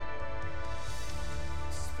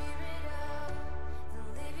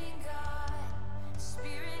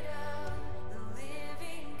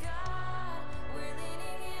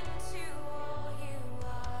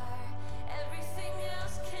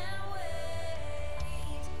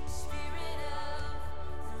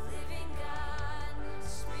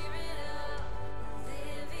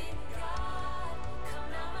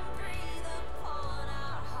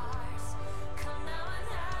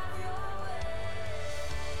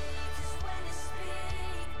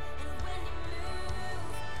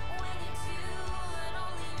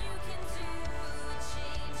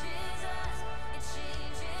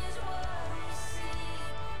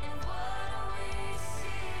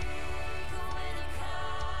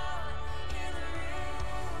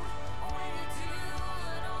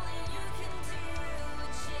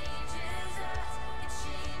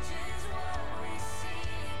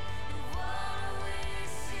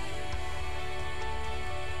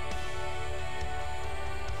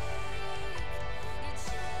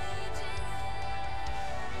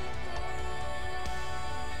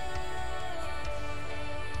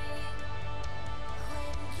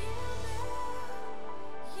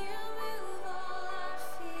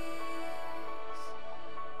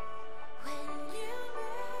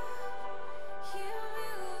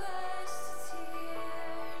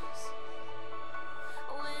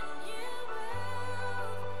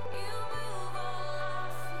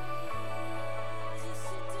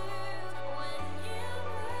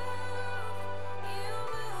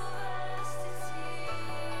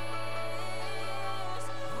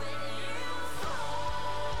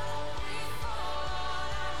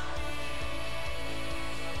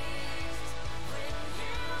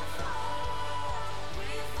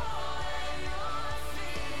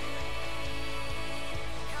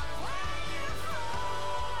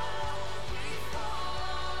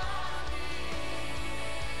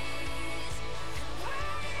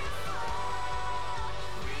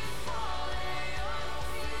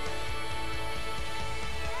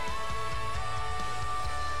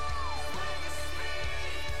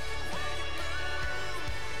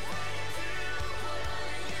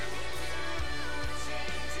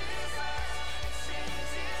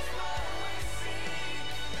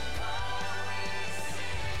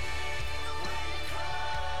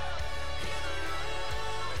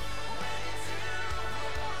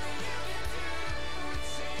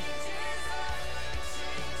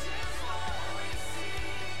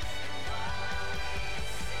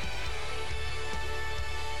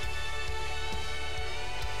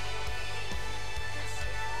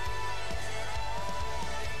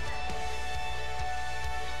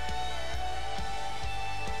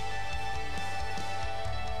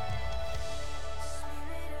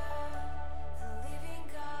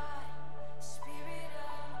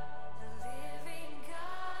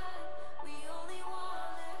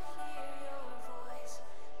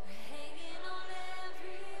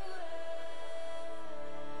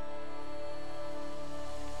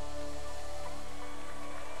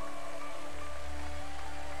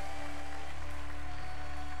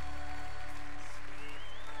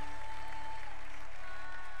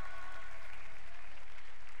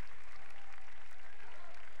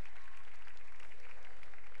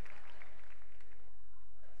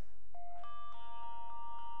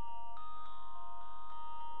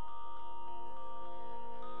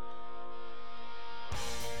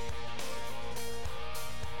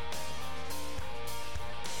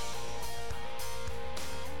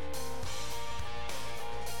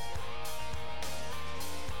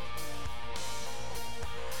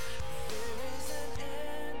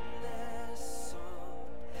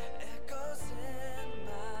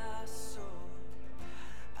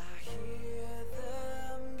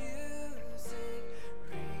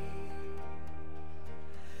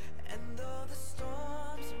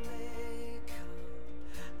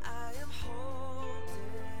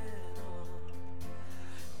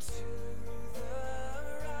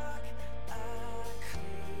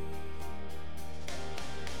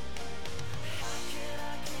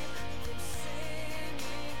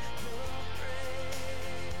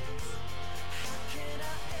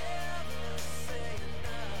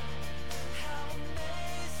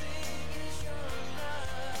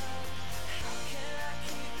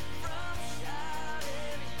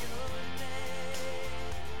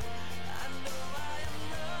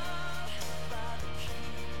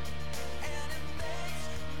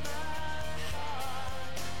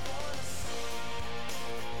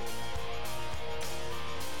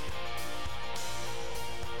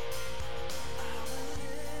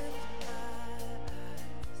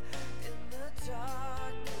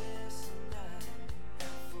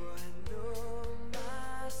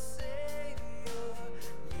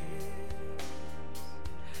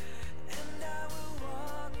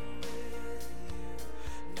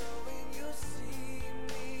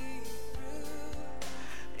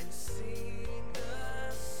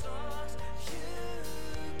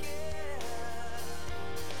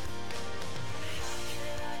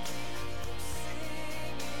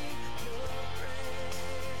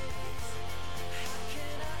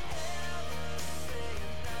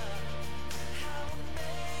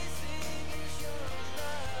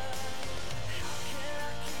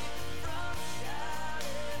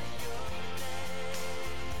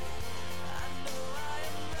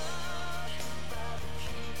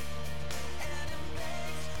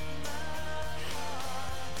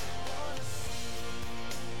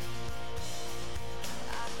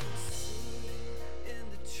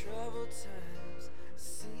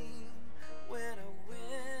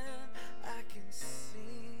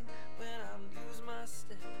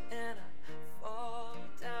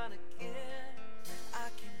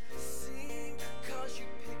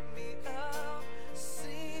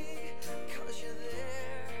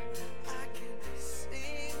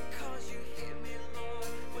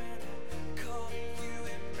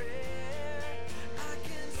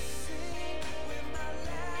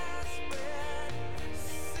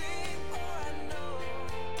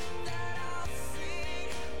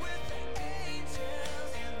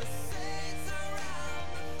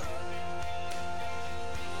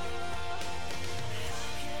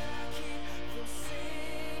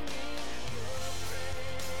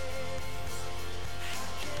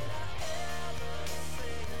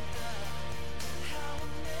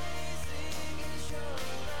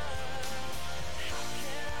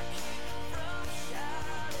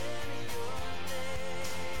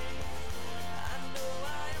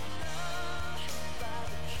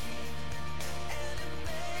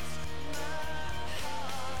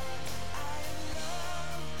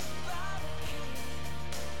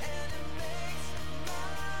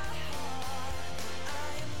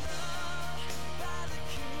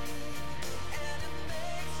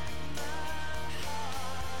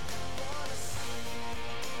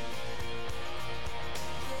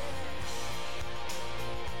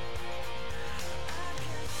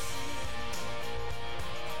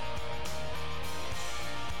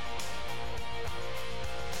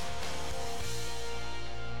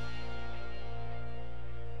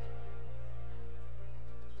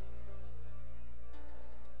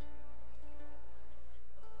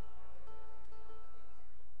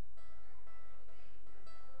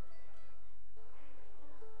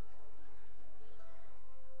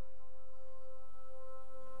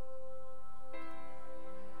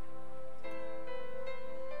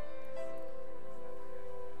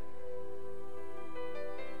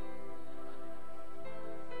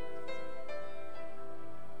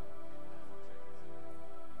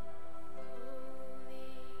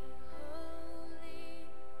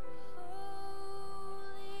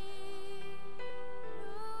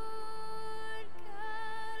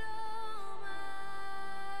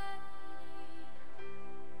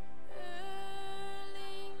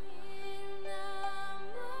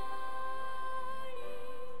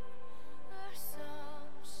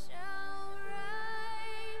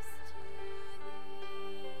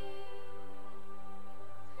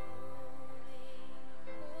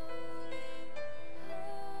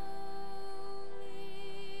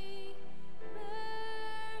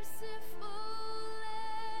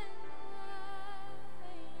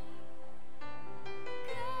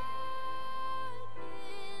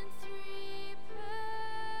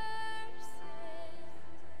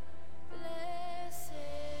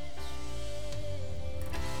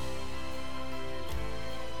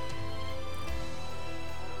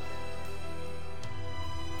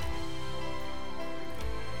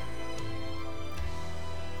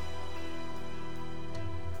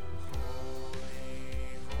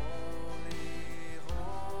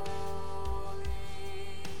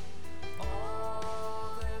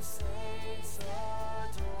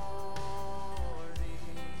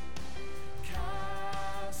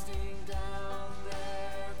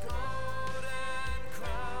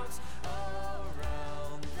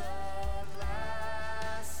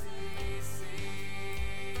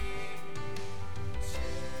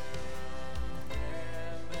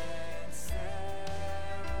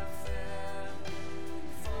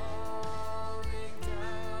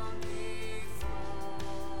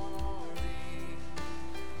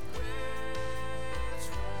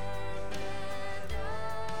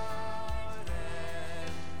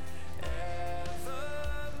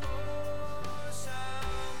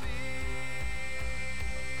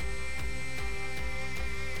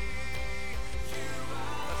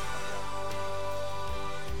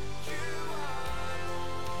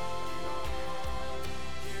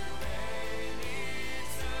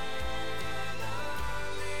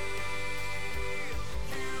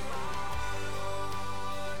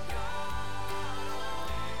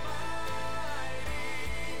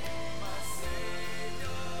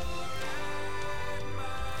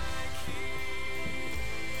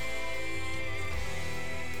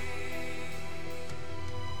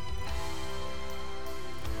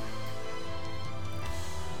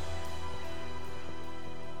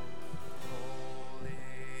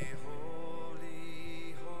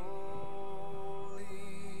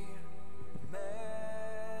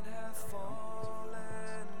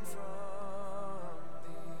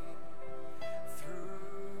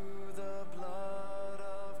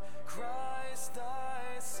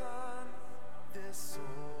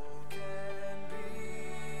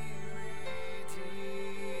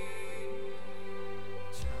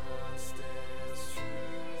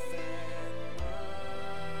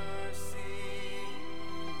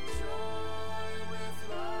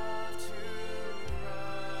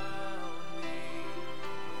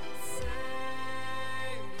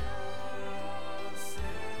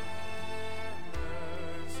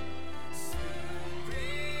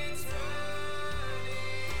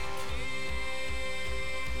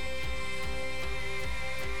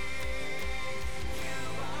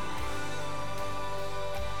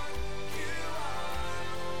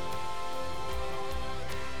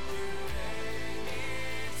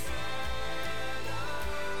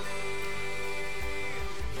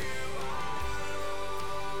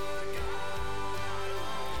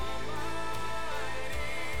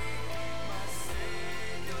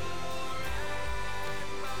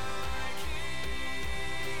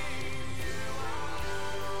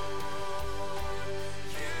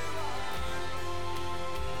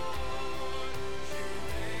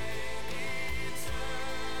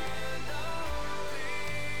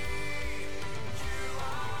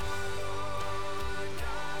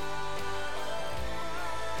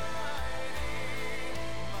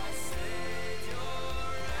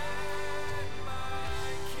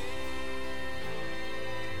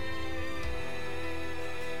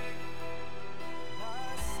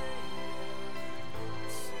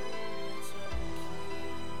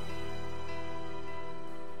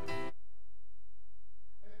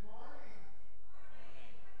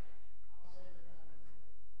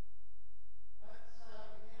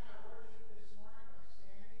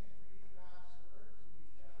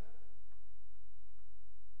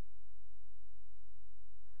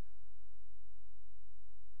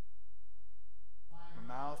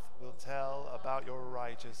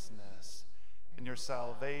righteousness and your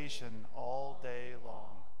salvation all day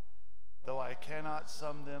long. Though I cannot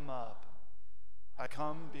sum them up, I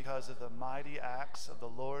come because of the mighty acts of the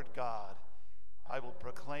Lord God. I will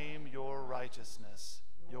proclaim your righteousness,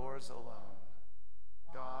 yours alone.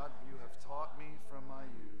 God, you have taught me from my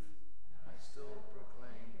youth. I still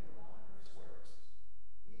proclaim your wondrous works.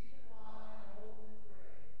 Even while I hope and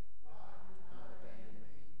pray, God, do not abandon me.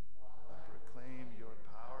 I proclaim your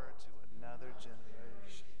power to another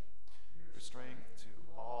generation, your strength to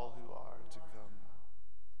all who are to come.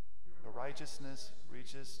 Your righteousness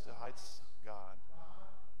reaches to heights, God.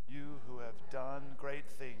 You who have done great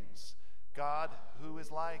things, God, who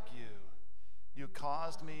is like you? You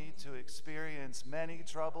caused me to experience many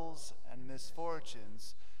troubles and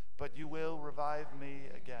misfortunes, but you will revive me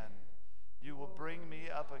again. You will bring me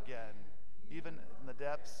up again, even in the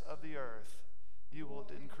depths of the earth. You will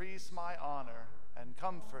increase my honor and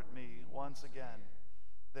comfort me once again.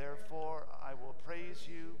 Therefore, I will praise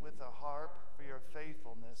you with a harp for your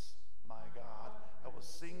faithfulness, my God. I will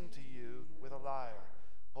sing to you with a lyre,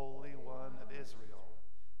 Holy One of Israel.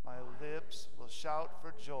 My lips will shout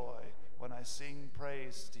for joy when I sing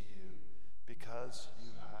praise to you, because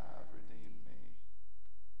you have redeemed me.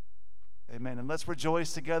 Amen. And let's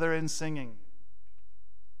rejoice together in singing.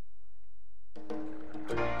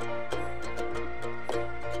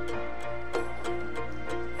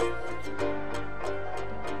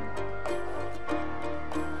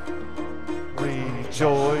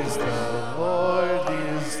 Rejoice, the Lord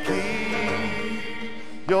is King,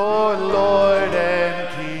 your Lord and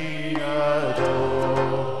King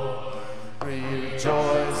adore.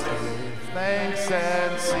 Rejoice, give thanks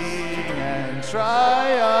and sing and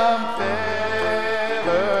triumph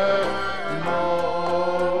evermore.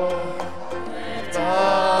 Lift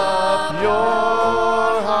up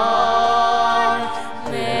your heart,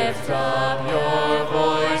 lift up your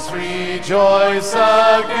voice, rejoice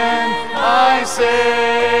again. I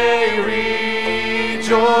say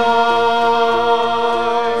rejoice.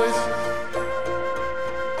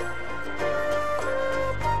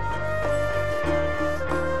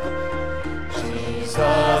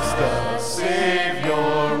 Jesus the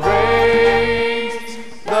Savior reigns,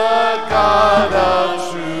 the God of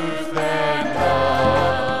truth and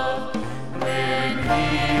love. When he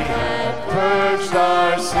had purged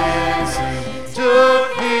our sins, he took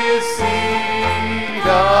his seat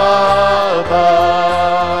above.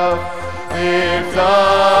 Lift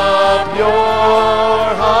up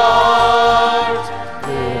your heart,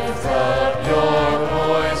 lift up your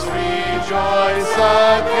voice, rejoice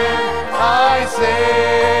again. I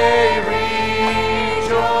say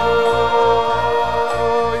rejoice.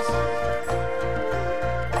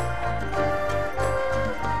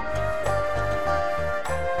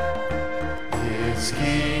 His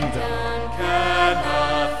kingdom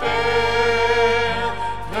cannot fail.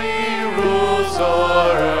 He rules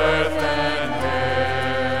o'er earth and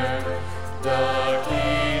air. The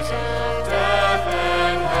keys of death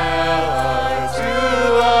and hell are to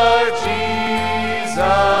our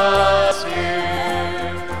Jesus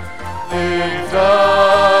here. Lift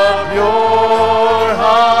up your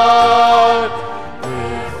heart,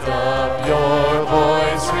 lift up your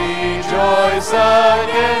voice, rejoice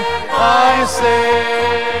again. I say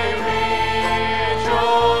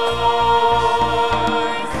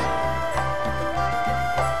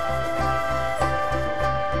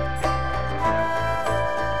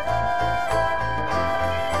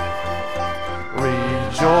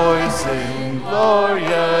rejoice in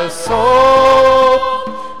glorious hope,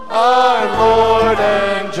 our Lord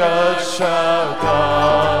and Judge shall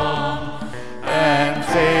come, and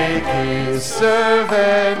take his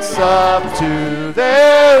servants up to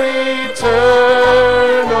their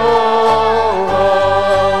eternal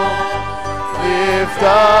home. Lift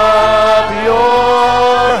up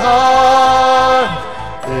your heart,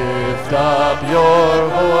 lift up your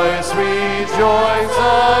voice, rejoice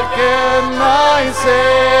again. I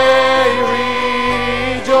say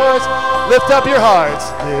rejoice. Lift up your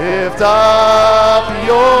hearts. Lift up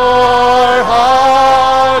your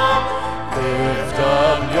heart. Lift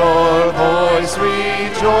up your voice.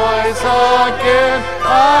 Rejoice again.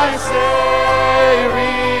 I say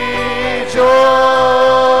rejoice.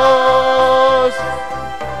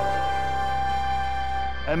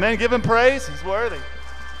 Amen. Give him praise. He's worthy.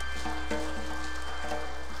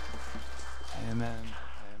 Amen.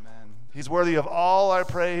 He's worthy of all our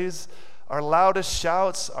praise, our loudest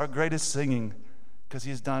shouts, our greatest singing, because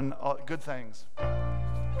he's done good things.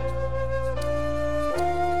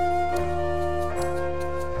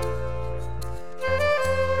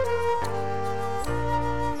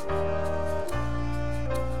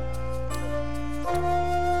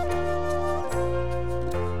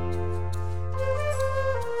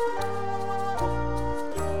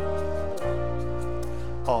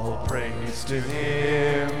 to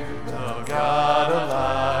him, the God of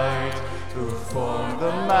light, who formed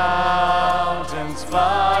the mountains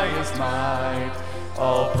by his might.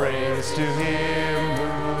 All praise to him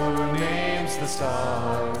who names the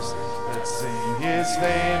stars, that sing his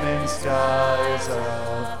fame in skies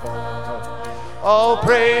afar. All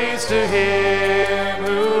praise to him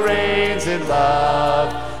who reigns in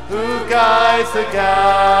love, who guides the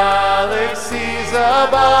galaxies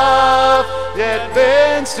above, yet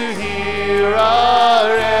bends to hear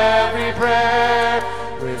our every prayer,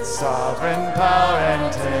 with sovereign power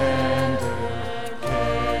and tender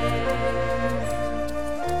care.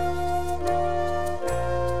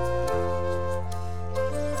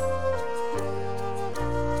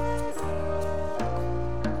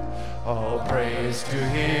 All praise to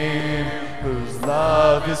him whose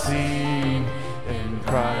love is seen in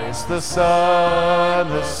Christ the Son,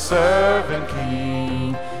 the servant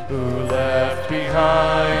King, who left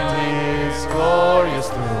behind his glorious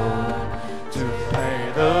throne to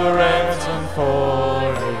pay the ransom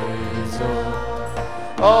for his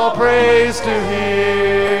own. All praise to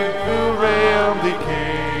him who realmly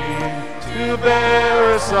came to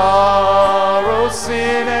bear our sorrow,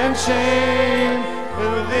 sin, and shame, who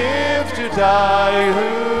lived to die,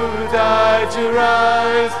 who died to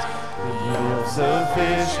rise,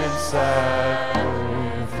 sufficient sacrifice.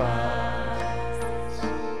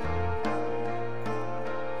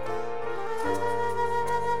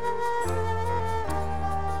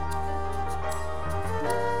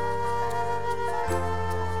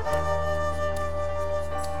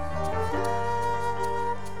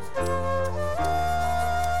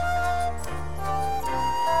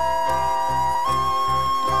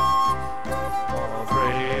 All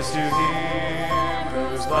praise to him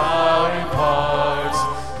whose bowing parts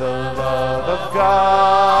the love of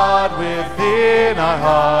God within our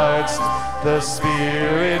hearts, the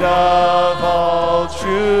spirit of all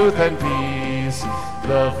truth and peace,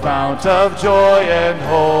 the fount of joy and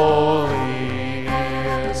holiness.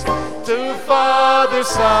 To Father,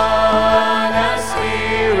 Son, and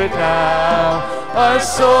Spirit now, our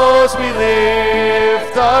souls we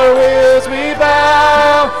lift, our wills we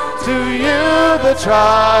bow. To you, the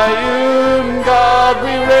triune God,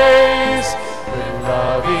 we raise, with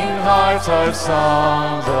loving hearts our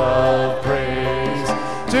songs of praise.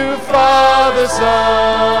 To Father,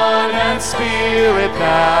 Son, and Spirit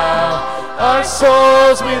now, our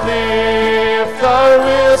souls we lift, our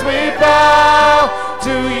wills we bow.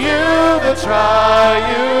 To you, the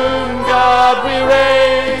triune God, we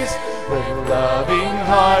raise, with loving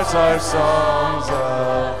hearts our songs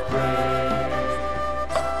of praise.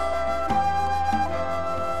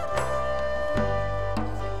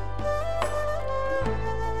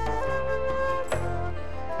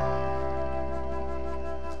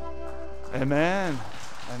 Amen.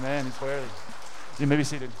 Amen. He's worthy. You may be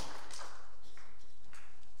seated.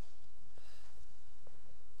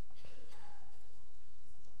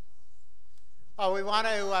 We want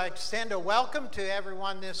to extend a welcome to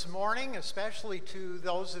everyone this morning, especially to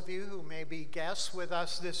those of you who may be guests with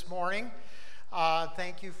us this morning.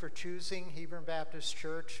 Thank you for choosing Hebron Baptist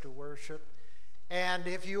Church to worship. And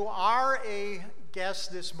if you are a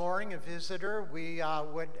guest this morning, a visitor, we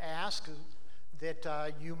would ask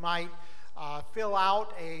that you might fill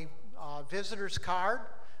out a visitor's card,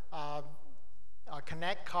 a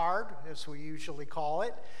connect card, as we usually call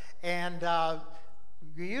it. And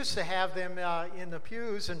we used to have them in the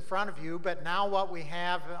pews in front of you, but now what we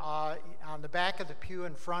have on the back of the pew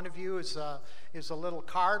in front of you is a little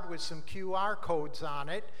card with some QR codes on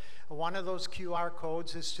it. One of those QR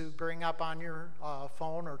codes is to bring up on your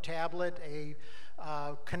phone or tablet a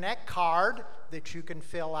connect card that you can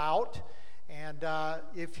fill out. And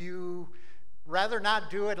if you rather not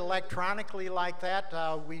do it electronically like that,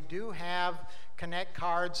 we do have connect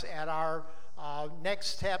cards at our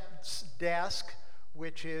Next Steps desk,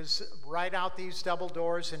 which is right out these double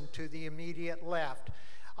doors and to the immediate left.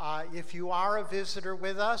 If you are a visitor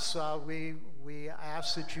with us, we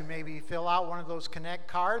ask that you maybe fill out one of those connect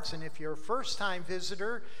cards. And if you're a first-time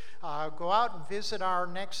visitor, go out and visit our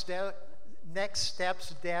Next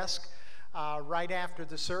Steps desk right after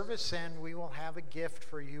the service, and we will have a gift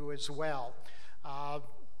for you as well.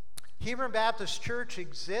 Hebron Baptist Church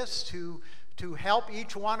exists to help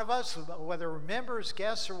each one of us, whether members,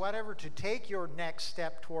 guests, or whatever, to take your next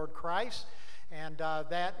step toward Christ. And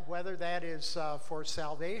whether that is for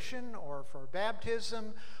salvation or for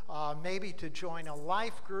baptism, maybe to join a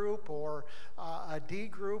life group or a D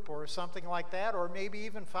group or something like that, or maybe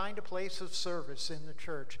even find a place of service in the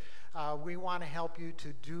church. We want to help you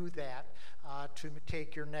to do that, to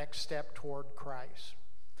take your next step toward Christ.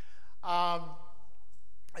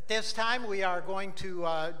 At this time, we are going to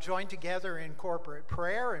join together in corporate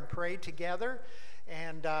prayer and pray together.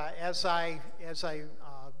 And as I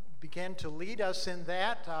begin to lead us in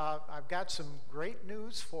that, I've got some great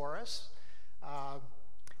news for us.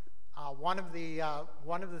 One of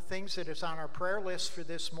the things that is on our prayer list for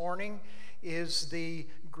this morning is the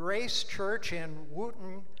Grace Church in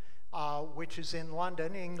Wootton, which is in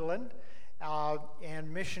London, England, and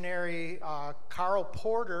missionary Carl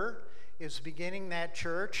Porter is beginning that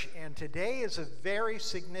church, and today is a very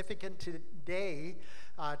significant day.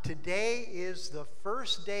 Today is the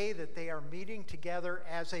first day that they are meeting together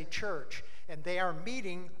as a church, and they are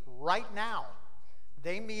meeting right now.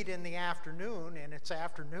 They meet in the afternoon, and it's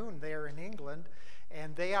afternoon there in England,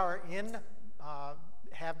 and they are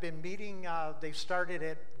have been meeting. They started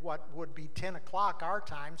at what would be 10 o'clock our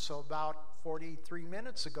time, so about 43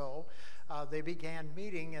 minutes ago, they began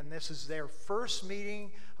meeting, and this is their first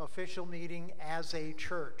meeting, official meeting as a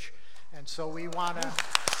church. And so we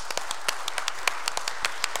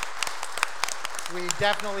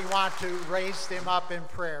definitely want to raise them up in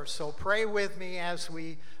prayer. So pray with me as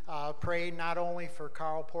we pray not only for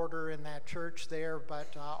Carl Porter in that church there,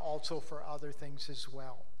 but also for other things as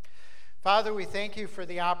well. Father, we thank you for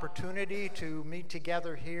the opportunity to meet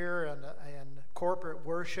together here and corporate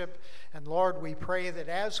worship. And Lord, we pray that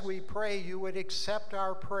as we pray, you would accept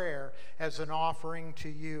our prayer as an offering to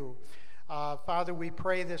you. Father, we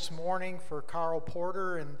pray this morning for Carl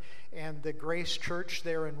Porter and the Grace Church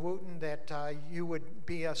there in Wootton, that you would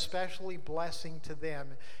be especially blessing to them.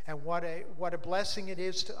 And what a blessing it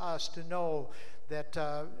is to us to know that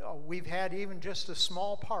we've had even just a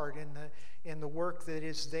small part in the work that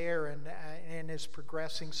is there and is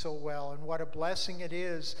progressing so well. And what a blessing it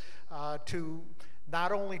is to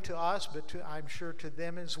not only to us, but to, I'm sure, to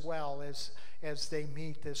them as well as they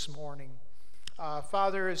meet this morning.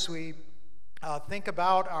 Father, as we think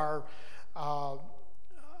about our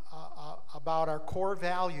core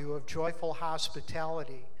value of joyful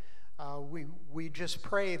hospitality, we just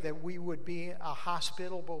pray that we would be a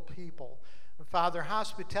hospitable people. Father,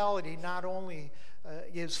 hospitality not only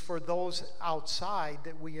is for those outside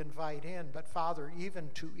that we invite in, but Father,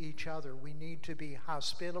 even to each other. We need to be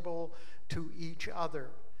hospitable to each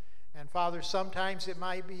other. And Father, sometimes it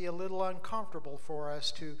might be a little uncomfortable for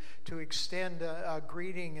us to extend a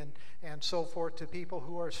greeting and so forth to people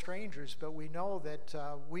who are strangers, but we know that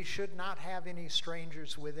we should not have any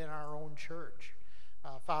strangers within our own church.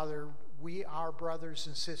 Father, we are brothers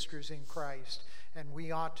and sisters in Christ, and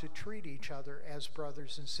we ought to treat each other as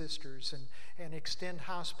brothers and sisters and extend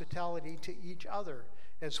hospitality to each other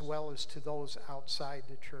as well as to those outside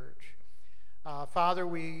the church. Father,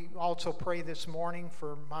 we also pray this morning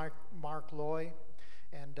for Mark Loy,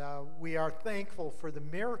 and we are thankful for the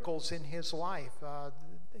miracles in his life.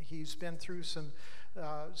 He's been through some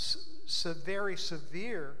very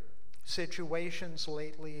severe situations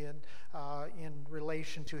lately in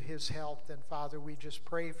relation to his health, and Father, we just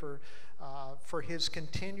pray for his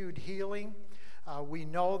continued healing. We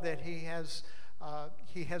know that he has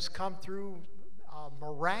come through.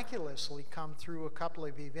 Miraculously come through a couple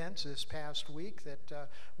of events this past week that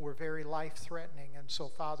were very life-threatening. And so,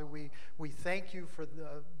 Father, we thank you for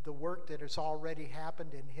the work that has already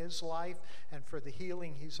happened in his life and for the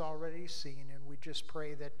healing he's already seen. And we just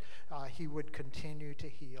pray that he would continue to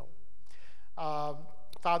heal.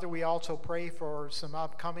 Father, we also pray for some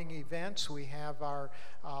upcoming events. We have our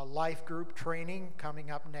life group training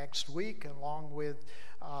coming up next week, along with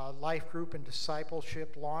life group and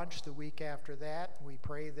discipleship launch the week after that. We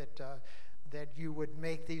pray that you would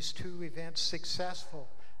make these two events successful,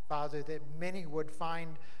 Father, that many would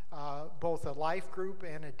find both a life group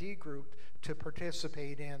and a D group to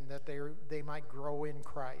participate in, that they might grow in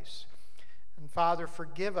Christ. And Father,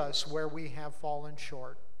 forgive us where we have fallen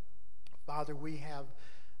short. Father, we have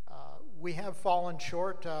fallen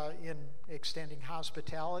short in extending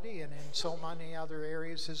hospitality and in so many other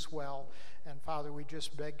areas as well. And Father, we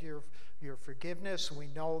just beg your forgiveness. We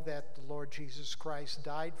know that the Lord Jesus Christ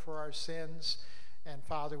died for our sins. And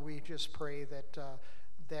Father, we just pray that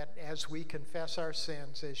as we confess our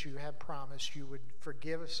sins, as you have promised, you would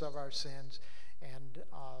forgive us of our sins. And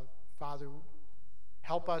Father,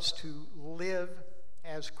 help us to live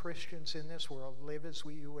as Christians in this world, live as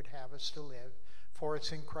you would have us to live. For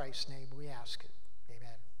it's in Christ's name we ask it.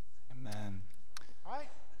 Amen. Amen. All right.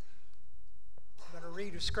 I'm going to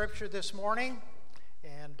read a scripture this morning,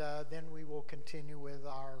 and then we will continue with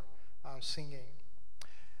our singing.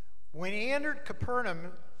 When he entered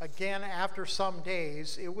Capernaum again after some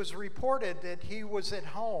days, it was reported that he was at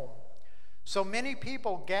home. So many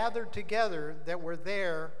people gathered together that were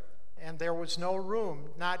there, and there was no room,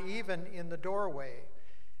 not even in the doorway.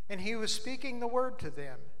 And he was speaking the word to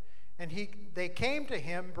them. And they came to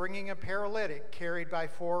him, bringing a paralytic carried by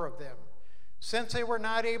 4 of them. Since they were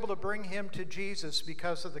not able to bring him to Jesus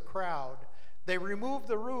because of the crowd, they removed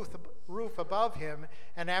the roof above him,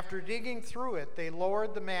 and after digging through it, they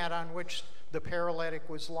lowered the mat on which the paralytic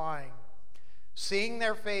was lying. Seeing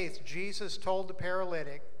their faith, Jesus told the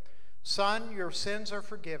paralytic, "Son, your sins are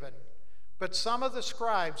forgiven." But some of the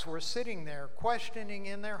scribes were sitting there, questioning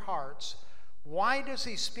in their hearts, "Why does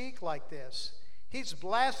he speak like this? He's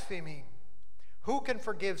blaspheming. Who can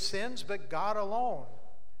forgive sins but God alone?"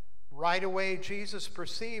 Right away, Jesus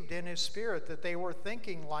perceived in his spirit that they were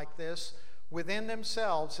thinking like this within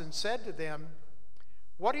themselves, and said to them,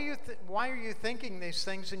 "Why are you thinking these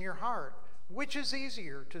things in your heart? Which is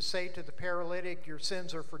easier, to say to the paralytic, 'Your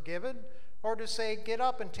sins are forgiven,' or to say, 'Get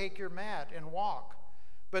up and take your mat and walk'?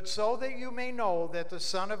 But so that you may know that the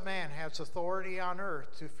Son of Man has authority on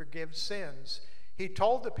earth to forgive sins," he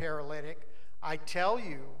told the paralytic, "I tell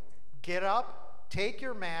you, get up, take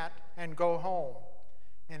your mat, and go home."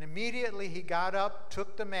 And immediately he got up,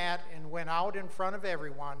 took the mat, and went out in front of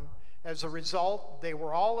everyone. As a result, they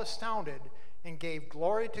were all astounded and gave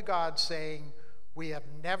glory to God, saying, "We have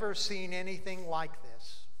never seen anything like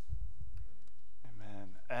this."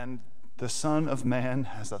 Amen. And the Son of Man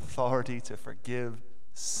has authority to forgive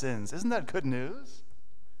sins. Isn't that good news?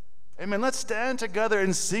 Amen. Let's stand together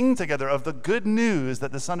and sing together of the good news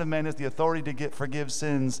that the Son of Man has the authority to forgive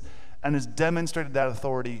sins, and has demonstrated that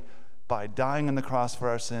authority by dying on the cross for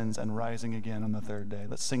our sins and rising again on the 3rd day.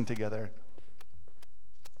 Let's sing together.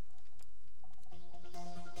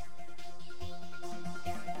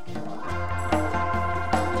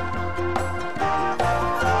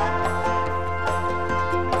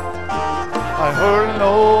 I heard an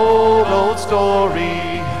old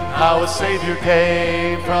story, how a Savior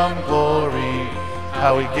came from glory,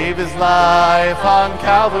 how he gave his life on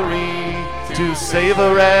Calvary to save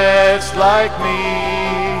a wretch like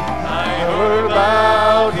me. I heard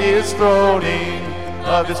about his throning,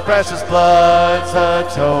 of his precious blood's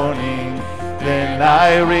atoning. Then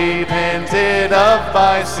I repented of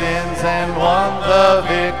my sins and won the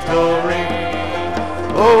victory.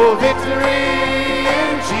 Oh, victory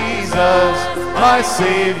in Jesus, my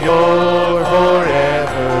Savior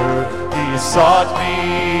forever. He sought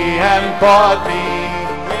me and bought me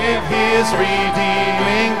with his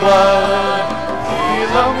redeeming blood. He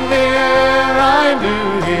loved me ere I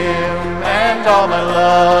knew him, and all my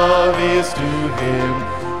love is to him.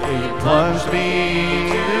 He plunged me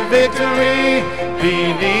to victory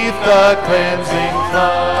beneath the cleansing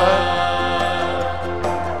flood.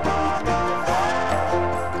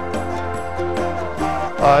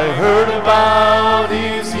 I heard about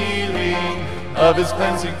his healing, of his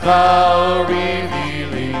cleansing power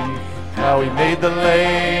revealing, how he made the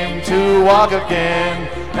lame to walk again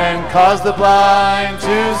and caused the blind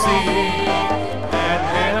to see. And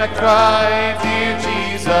then I cried, "Dear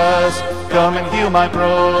Jesus, come and heal my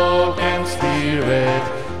broken spirit."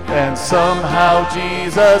 And somehow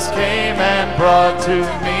Jesus came and brought to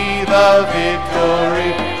me the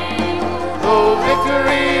victory. Oh,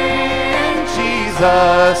 victory in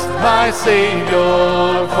Jesus, my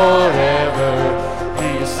Savior forever.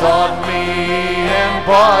 He sought me and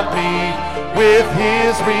bought me with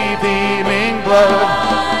his redeeming blood.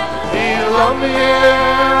 He loved me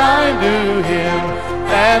ere I knew him,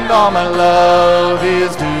 and all my love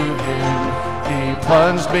is to him. He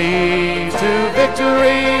plunged me to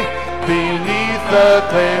victory beneath the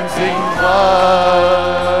cleansing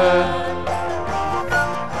flood.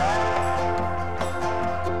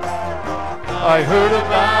 I heard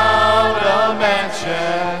about a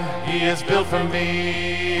mansion he has built for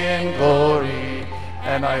me in glory,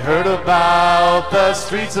 and I heard about the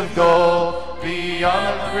streets of gold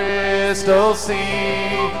beyond the crystal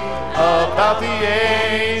sea, about the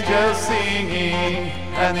angels singing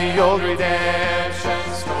and the old redemption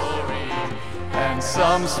story. And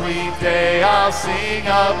some sweet day I'll sing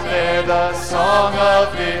up there the song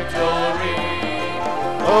of victory.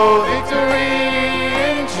 Oh, victory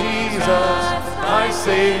in Jesus, my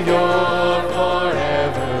Savior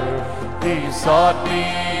forever. He sought me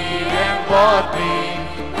and bought me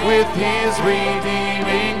with his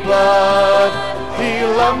redeeming blood. He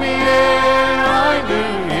loved me ere I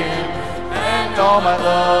knew him, and all my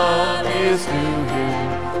love is to him.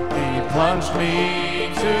 He plunged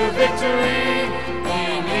me to victory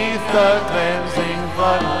beneath the cleansing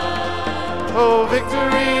flood. Oh,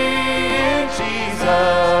 victory in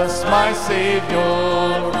Jesus, my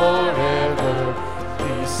Savior forever.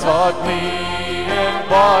 He sought me and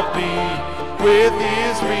bought me with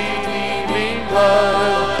his redeeming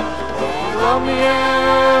blood. He loved me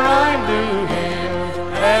ere I knew him,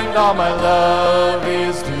 and all my love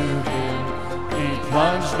is to Him. He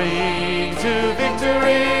plunged me to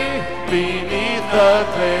victory beneath the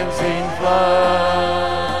cleansing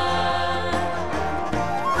flood.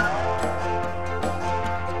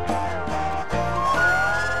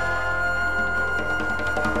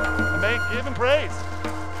 Give Him praise.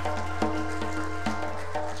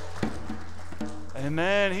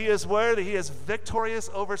 Amen. He is worthy. He is victorious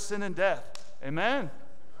over sin and death. Amen.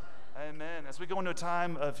 Amen. As we go into a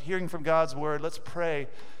time of hearing from God's word, let's pray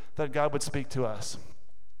that God would speak to us.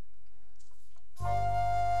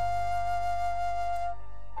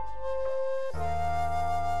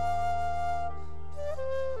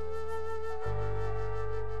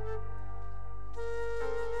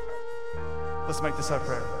 Let's make this our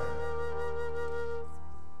prayer.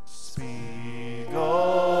 Speak,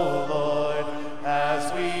 O Lord,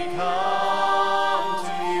 as we come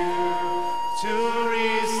to you to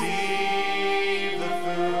receive the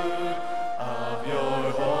food of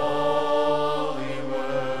your holy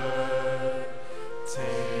word.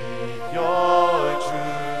 Take your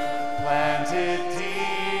truth, plant it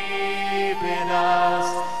deep in us,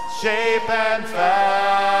 shape and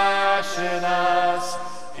fashion us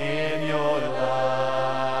in your likeness,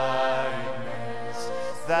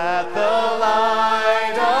 that the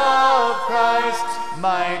light of Christ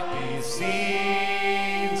might be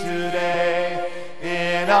seen today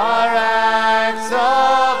in our acts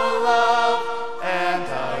of love and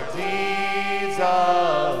our deeds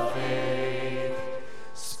of faith.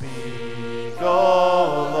 Speak, O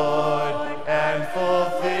Lord, and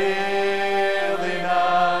fulfill in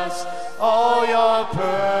us all your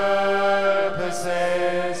purposes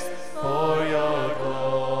for your glory.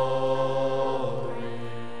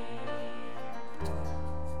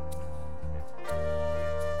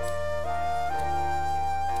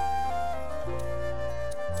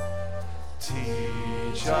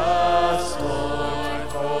 Teach us, Lord,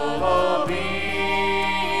 full obedience,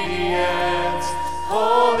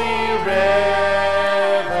 holy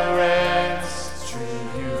reverence, true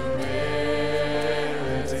humility.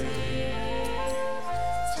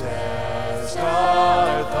 Test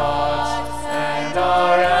our thoughts and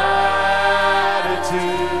our attitudes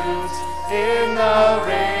in the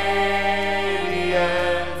radiance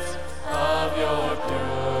of your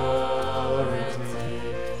purity.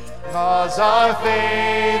 Cause our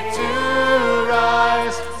faith to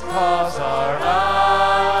rise, cause our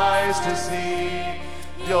eyes to see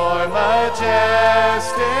your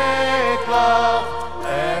majestic love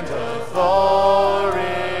and authority.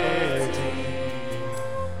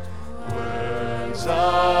 Words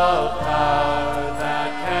of power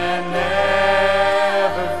that can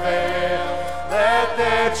never fail, let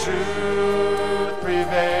their truth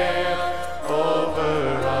prevail over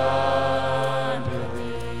unbelief.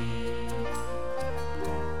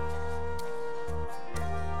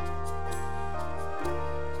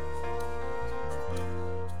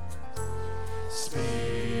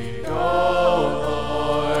 Speak, O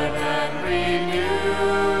Lord, and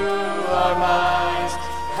renew our minds.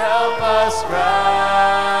 Help us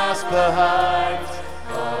grasp the heights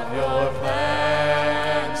of your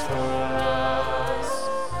plans for us.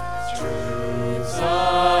 Truths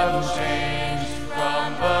unchanged from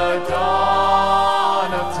the dawn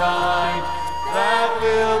of time that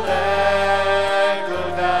will echo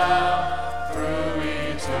down through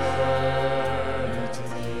eternity.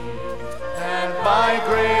 And by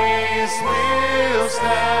grace we'll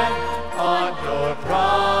stand on your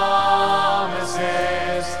promises,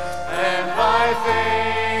 and by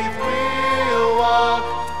faith we'll walk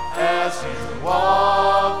as you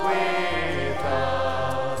walk with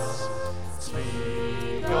us.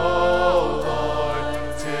 Speak, O Lord,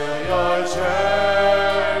 till your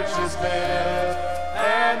church is built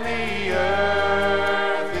and the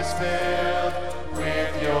earth is filled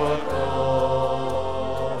with your glory.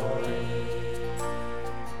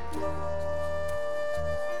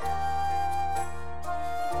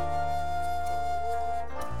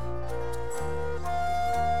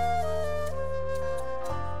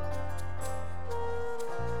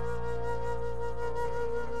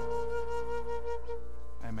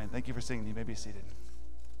 Amen. Thank you for singing. You may be seated.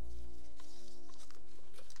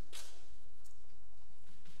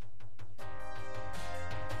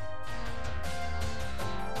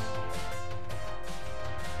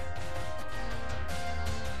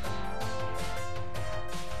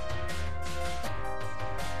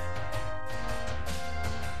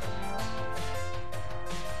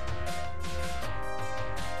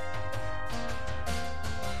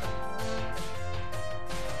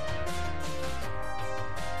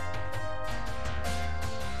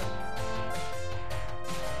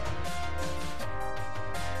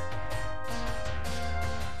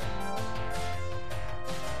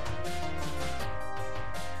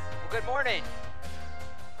 Good morning.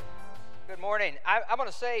 Good morning. I'm going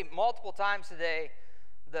to say multiple times today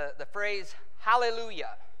the phrase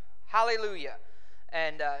hallelujah, hallelujah,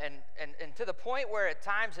 and to the point where at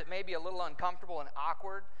times it may be a little uncomfortable and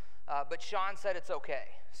awkward, but Sean said it's okay,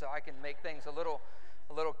 so I can make things a little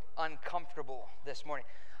uncomfortable this morning.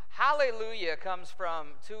 Hallelujah comes from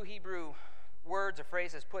two Hebrew words or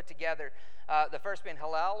phrases put together. The first being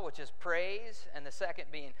Hallel, which is praise, and the second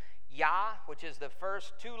being Yah, which is the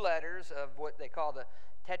first two letters of what they call the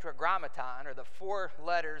Tetragrammaton, or the four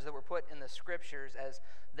letters that were put in the scriptures as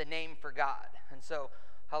the name for God. And so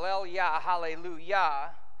Hallel Yah,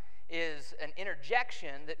 hallelujah, is an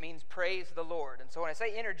interjection that means praise the Lord. And so when I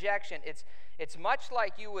say interjection, it's much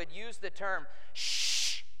like you would use the term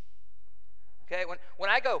shh. Okay, when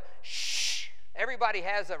I go shh, everybody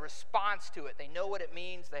has a response to it. They know what it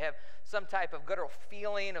means. They have some type of guttural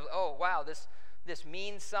feeling of, oh, wow, this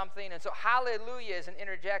means something. And so hallelujah is an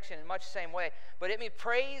interjection in much the same way, but it means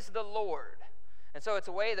praise the Lord. And so it's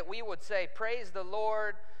a way that we would say praise the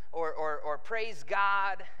Lord or praise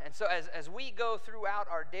God. And so as we go throughout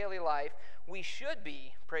our daily life, we should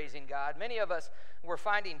be praising God. Many of us, we're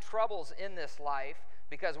finding troubles in this life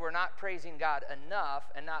because we're not praising God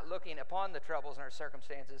enough and not looking upon the troubles and our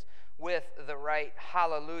circumstances with the right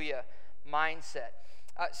hallelujah mindset.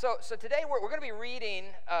 So today we're going to be reading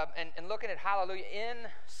and looking at hallelujah in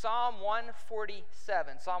Psalm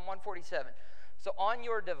 147. Psalm 147. So on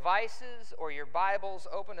your devices or your Bibles,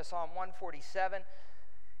 open to Psalm 147.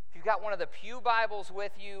 If you've got one of the pew Bibles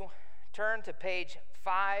with you, turn to page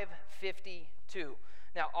 552.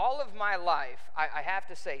 Now, all of my life, I have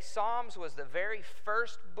to say, Psalms was the very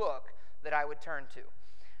first book that I would turn to.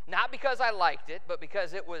 Not because I liked it, but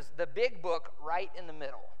because it was the big book right in the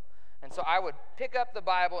middle. And so I would pick up the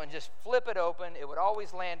Bible and just flip it open. It would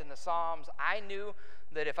always land in the Psalms. I knew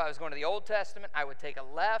that if I was going to the Old Testament, I would take a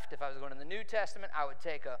left. If I was going to the New Testament, I would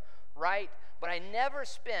take a right. But I never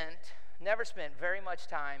spent very much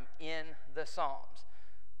time in the Psalms.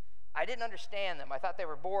 I didn't understand them. I thought they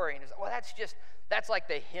were boring. It was, well, that's like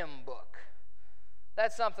the hymn book.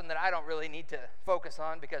 That's something that I don't really need to focus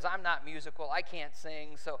on because I'm not musical. I can't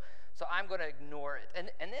sing, so I'm going to ignore it. And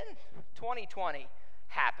then 2020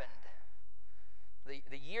 happened.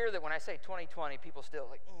 The year that when I say 2020, people still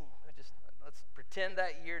like, let's pretend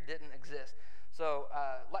that year didn't exist. So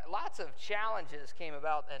lots of challenges came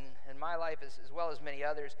about in my life as well as many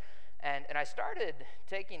others. And I started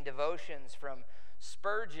taking devotions from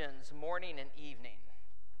Spurgeon's morning and evening.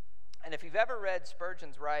 And if you've ever read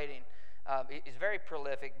Spurgeon's writing, he's very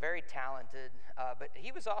prolific, very talented, but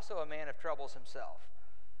he was also a man of troubles himself.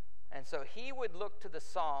 And so he would look to the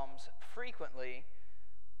Psalms frequently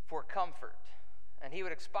for comfort. And he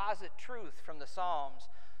would exposit truth from the Psalms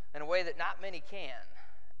in a way that not many can.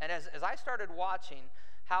 And as I started watching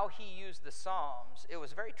how he used the Psalms, it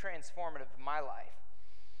was very transformative in my life.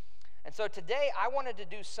 And so today I wanted to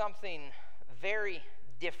do something very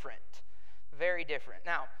different, very different.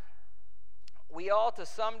 Now, we all to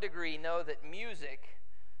some degree know that music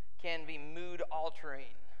can be mood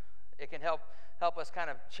altering. It can help us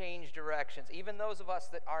kind of change directions, even those of us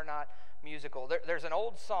that are not musical. There's an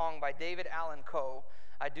old song by David Allan Coe.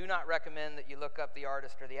 I do not recommend that you look up the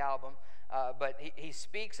artist or the album, but he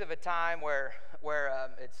speaks of a time where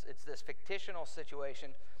it's this fictional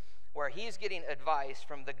situation where he's getting advice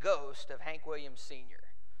from the ghost of Hank Williams Sr.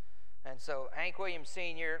 And so Hank Williams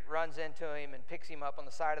Sr. runs into him and picks him up on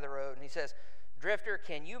the side of the road, and he says, "Drifter,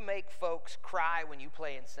 can you make folks cry when you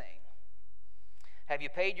play and sing? Have you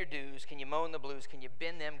paid your dues? Can you moan the blues? Can you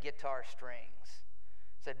bend them guitar strings?"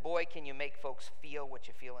 Said, "Boy, can you make folks feel what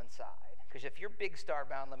you feel inside? Because if you're big star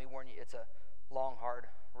bound, let me warn you, it's a long, hard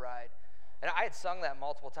ride." And I had sung that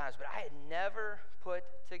multiple times, but I had never put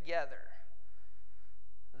together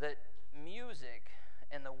that music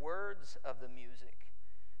and the words of the music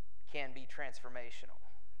can be transformational.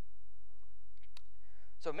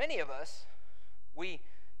 So many of us, we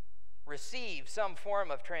receive some form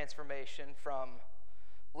of transformation from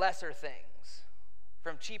lesser things,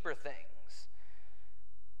 from cheaper things.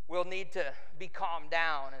 We'll need to be calmed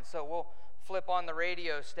down, and so we'll flip on the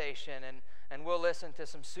radio station and we'll listen to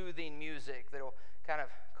some soothing music that'll kind of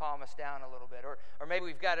calm us down a little bit. Or maybe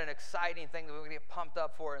we've got an exciting thing that we're going to get pumped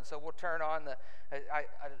up for, and so we'll turn on I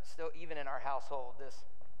still, even in our household, this.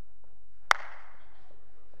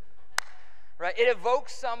 Right? It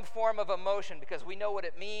evokes some form of emotion because we know what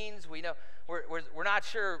it means. We know we're not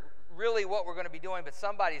sure really what we're going to be doing, but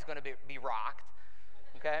somebody's going to be rocked.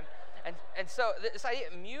 Okay? And so this idea,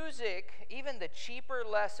 music, even the cheaper,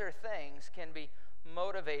 lesser things can be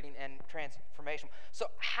motivating and transformational. So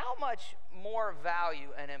how much more value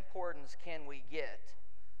and importance can we get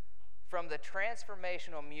from the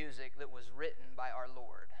transformational music that was written by our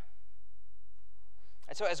Lord.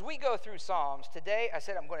 And so as we go through Psalms, today I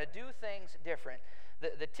said I'm going to do things different.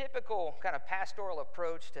 The typical kind of pastoral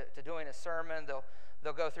approach to doing a sermon,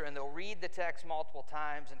 they'll go through and they'll read the text multiple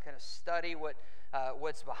times and kind of study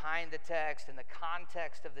what's behind the text and the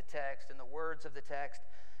context of the text and the words of the text.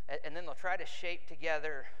 And then they'll try to shape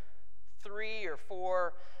together 3 or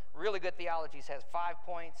 4. Really good theologies has 5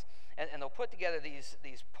 points. And they'll put together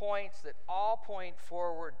these points that all point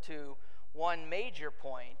forward to one major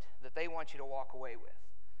point that they want you to walk away with.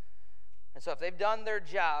 And so if they've done their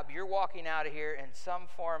job, you're walking out of here in some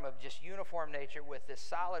form of just uniform nature with this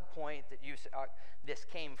solid point that this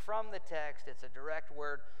came from the text. It's a direct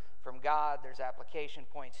word from God. There's application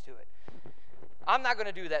points to it. I'm not going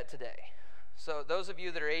to do that today. So those of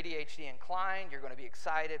you that are ADHD inclined, you're going to be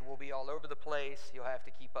excited. We'll be all over the place. You'll have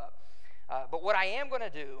to keep up. But what I am going to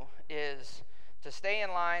do is to stay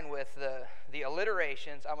in line with the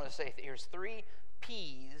alliterations. I'm going to say here's 3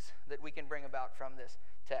 P's that we can bring about from this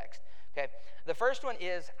text. Okay, the first one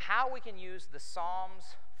is how we can use the Psalms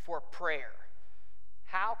for prayer.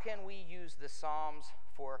 How can we use the Psalms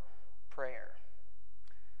for prayer?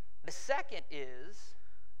 The second is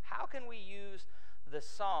how can we use the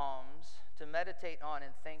Psalms to meditate on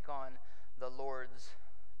and think on the Lord's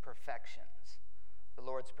perfections. The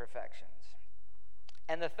Lord's perfections.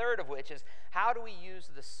 And the third of which is how do we use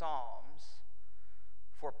the Psalms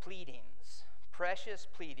for pleadings, precious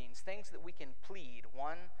pleadings, things that we can plead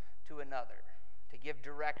one to another to give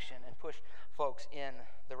direction and push folks in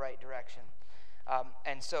the right direction.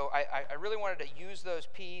 And so I really wanted to use those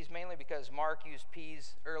P's mainly because Mark used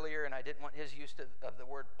P's earlier and I didn't want his use of the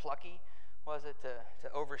word plucky, was it,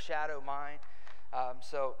 to overshadow mine.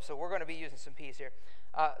 So we're going to be using some P's here.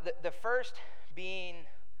 The first being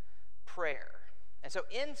prayer. And so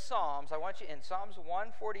in Psalms, I want you in Psalms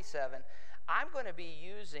 147, I'm going to be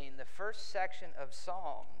using the first section of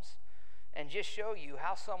Psalms and just show you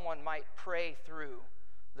how someone might pray through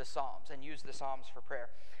the Psalms and use the Psalms for prayer.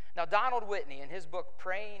 Now, Donald Whitney, in his book,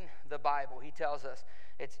 Praying the Bible, he tells us,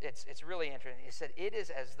 it's really interesting. He said, it is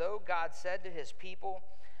as though God said to his people,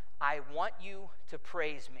 I want you to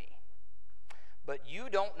praise me, but you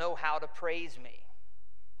don't know how to praise me.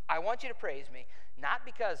 I want you to praise me, not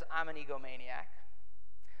because I'm an egomaniac,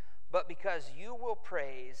 but because you will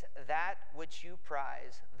praise that which you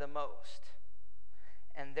prize the most.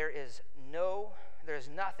 And there is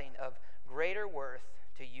nothing of greater worth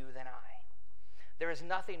to you than I. There is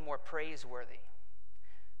nothing more praiseworthy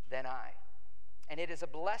than I. And it is a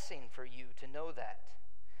blessing for you to know that.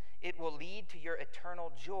 It will lead to your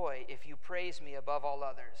eternal joy if you praise me above all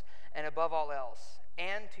others and above all else,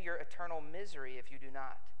 and to your eternal misery if you do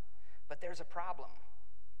not. But there's a problem.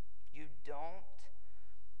 You don't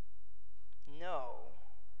know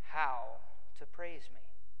how to praise me.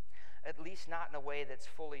 At least not in a way that's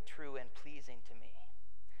fully true and pleasing to me.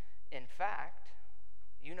 In fact,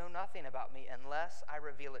 you know nothing about me unless I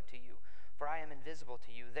reveal it to you, for I am invisible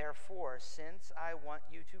to you. Therefore, since I want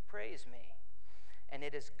you to praise me, and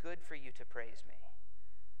it is good for you to praise me,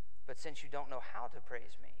 but since you don't know how to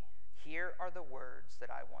praise me, here are the words that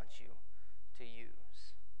I want you to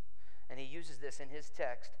use. And he uses this in his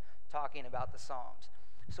text talking about the Psalms.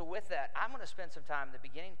 So with that, I'm going to spend some time in the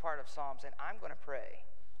beginning part of Psalms, and I'm going to pray.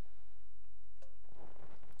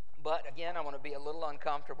 But again, I want to be a little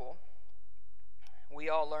uncomfortable. We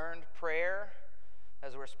all learned prayer,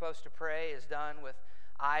 as we're supposed to pray, is done with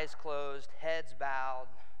eyes closed, heads bowed,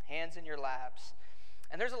 hands in your laps.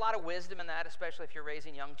 And there's a lot of wisdom in that, especially if you're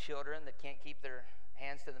raising young children that can't keep their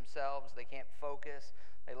hands to themselves. They can't focus.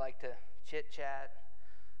 They like to chit-chat,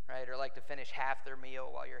 right? Or like to finish half their meal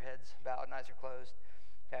while your head's bowed and eyes are closed.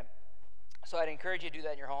 Okay. So I'd encourage you to do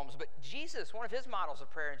that in your homes. But Jesus, one of his models of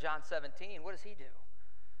prayer in John 17, what does he do?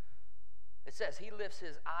 It says he lifts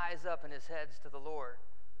his eyes up and his heads to the Lord.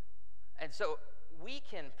 And so we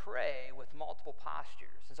can pray with multiple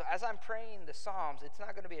postures. And so as I'm praying the Psalms, it's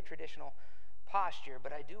not going to be a traditional posture,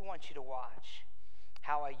 but I do want you to watch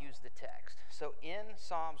how I use the text. So in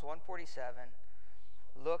Psalms 147,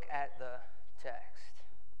 look at the text.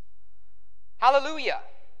 Hallelujah!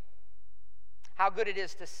 How good it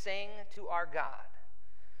is to sing to our God,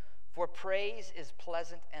 for praise is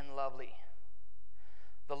pleasant and lovely.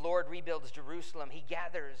 The Lord rebuilds Jerusalem. He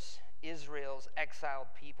gathers Israel's exiled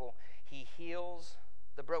people. He heals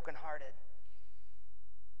the brokenhearted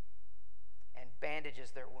and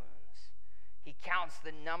bandages their wounds. He counts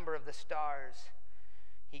the number of the stars.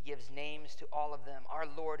 He gives names to all of them. Our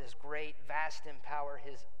Lord is great, vast in power.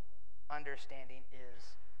 His understanding is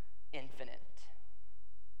infinite.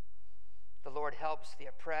 The Lord helps the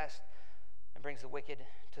oppressed. and brings the wicked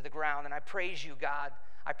to the ground. And I praise you, God.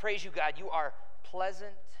 I praise you, God. You are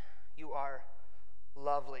pleasant. You are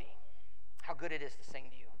lovely. How good it is to sing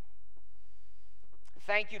to you.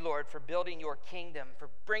 Thank you, Lord, for building your kingdom, for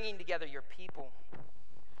bringing together your people,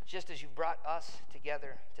 just as you've brought us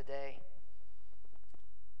together today.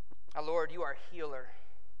 Our Lord, you are healer.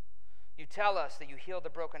 You tell us that you heal the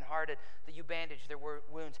brokenhearted, that you bandage their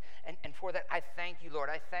wounds. And for that, I thank you, Lord.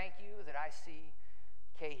 I thank you that I see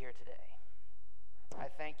Kay here today. I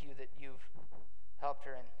thank you that you've helped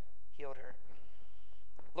her and healed her.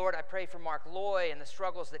 Lord, I pray for Mark Loy and the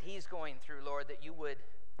struggles that he's going through, Lord, that you would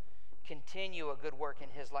continue a good work in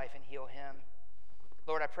his life and heal him.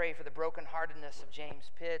 Lord, I pray for the brokenheartedness of James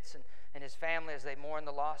Pitts and his family as they mourn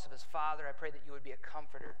the loss of his father. I pray that you would be a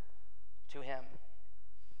comforter to him.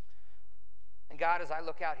 And God, as I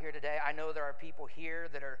look out here today, I know there are people here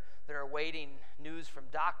that are awaiting news from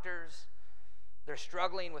doctors. They're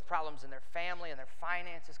struggling with problems in their family and their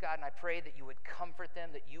finances, God, and I pray that you would comfort them,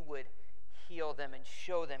 that you would heal them and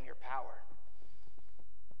show them your power.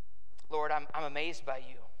 Lord, I'm amazed by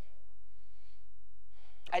you.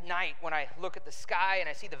 At night, when I look at the sky and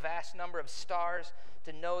I see the vast number of stars,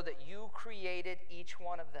 to know that you created each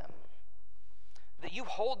one of them, that you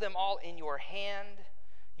hold them all in your hand,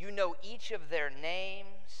 you know each of their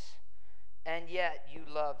names, and yet you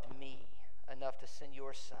loved me enough to send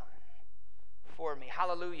your Son for me.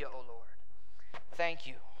 Hallelujah, O Lord. Thank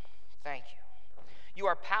you. Thank you. You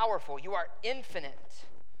are powerful. You are infinite.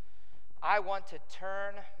 I want to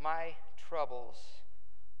turn my troubles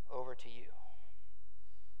over to you.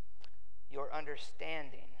 Your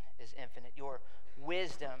understanding is infinite. Your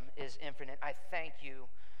wisdom is infinite. I thank you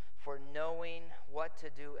for knowing what to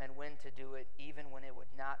do and when to do it, even when it would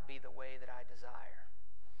not be the way that I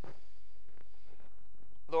desire.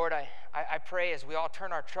 Lord, I pray as we all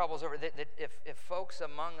turn our troubles over, that if folks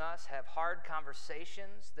among us have hard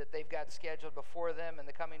conversations that they've got scheduled before them in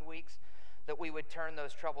the coming weeks, that we would turn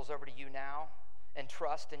those troubles over to you now and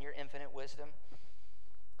trust in your infinite wisdom.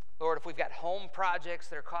 Lord, if we've got home projects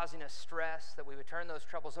that are causing us stress, that we would turn those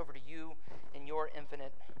troubles over to you in your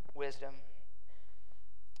infinite wisdom,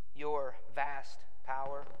 your vast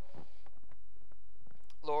power.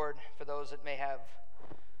 Lord, for those that may have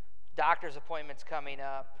doctor's appointments coming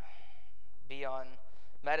up, be on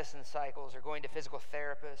medicine cycles, or going to physical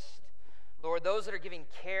therapists, Lord, those that are giving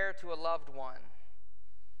care to a loved one,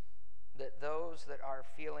 that those that are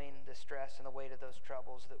feeling the stress and the weight of those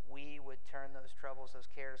troubles, that we would turn those troubles, those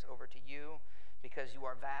cares over to you, because you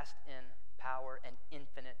are vast in power and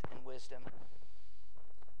infinite in wisdom.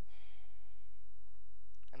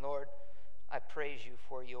 And Lord, I praise you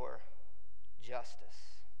for your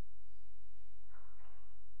justice.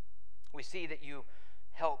 We see that you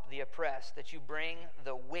help the oppressed, that you bring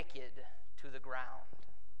the wicked to the ground.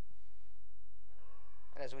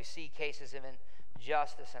 And as we see cases of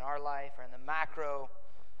injustice in our life, or in the macro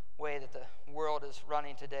way that the world is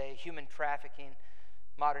running today, human trafficking,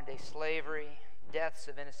 modern day slavery, deaths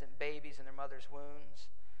of innocent babies in their mother's wombs,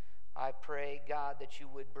 I pray, God, that you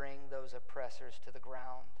would bring those oppressors to the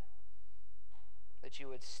ground, that you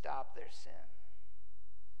would stop their sin.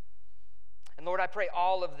 And Lord, I pray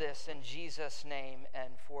all of this in Jesus' name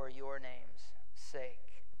and for your name's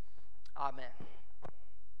sake. Amen.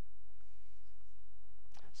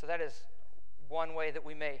 So that is one way that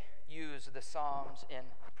we may use the Psalms in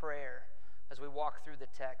prayer as we walk through the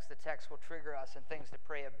text. The text will trigger us in things to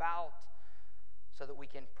pray about so that we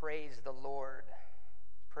can praise the Lord.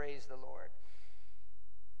 Praise the Lord.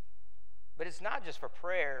 But it's not just for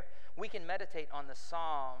prayer. We can meditate on the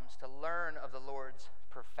Psalms to learn of the Lord's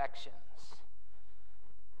perfections.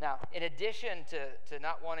 Now, in addition to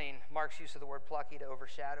not wanting Mark's use of the word plucky to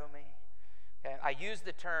overshadow me, okay, I use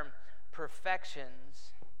the term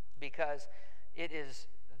perfections because it is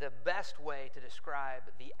the best way to describe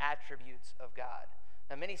the attributes of God.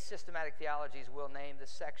 Now, many systematic theologies will name this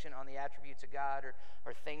section on the attributes of God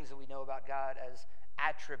or things that we know about God as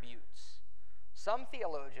attributes. Some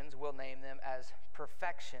theologians will name them as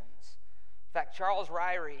perfections. In fact, Charles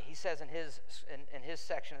Ryrie, he says in his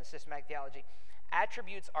section of systematic theology,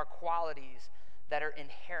 attributes are qualities that are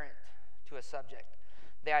inherent to a subject.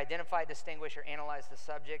 They identify, distinguish, or analyze the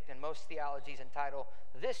subject, and most theologies entitle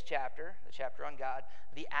this chapter, the chapter on God,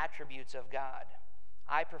 the attributes of God.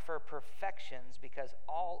 I prefer perfections because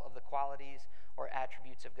all of the qualities or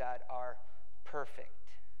attributes of God are perfect.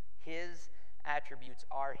 His attributes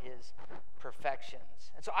are his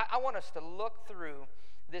perfections. And so I want us to look through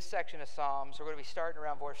this section of Psalms. We're going to be starting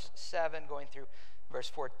around verse 7, going through verse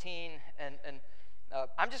 14, and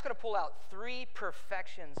I'm just going to pull out three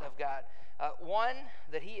perfections of God. One,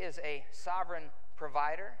 that he is a sovereign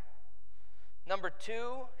provider. Number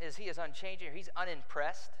 2 is he is unchanging. He's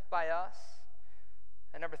unimpressed by us.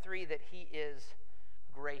 And number 3, that he is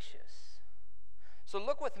gracious. So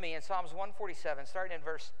look with me in Psalms 147, starting in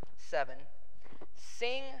verse 7.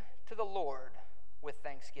 Sing to the Lord with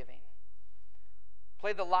thanksgiving.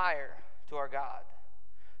 Play the lyre to our God,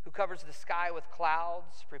 who covers the sky with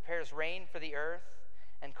clouds, prepares rain for the earth,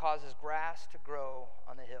 and causes grass to grow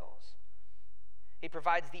on the hills. He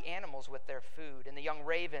provides the animals with their food, and the young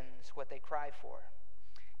ravens what they cry for.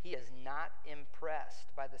 He is not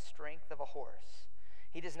impressed by the strength of a horse.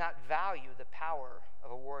 He does not value the power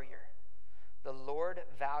of a warrior. The Lord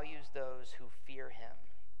values those who fear him,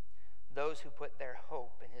 those who put their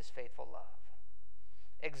hope in his faithful love.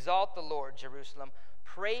 Exalt the Lord, Jerusalem.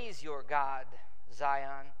 Praise your God,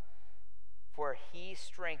 Zion, for he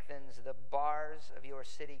strengthens the bars of your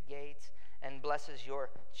city gates and blesses your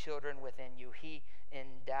children within you. He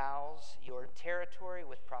endows your territory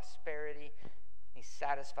with prosperity. He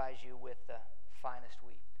satisfies you with the finest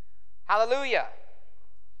wheat. Hallelujah!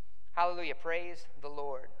 Hallelujah. Praise the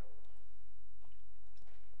Lord.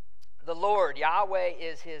 The Lord, Yahweh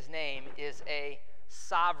is his name, is a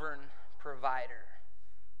sovereign provider.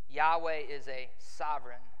 Yahweh is a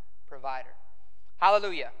sovereign provider.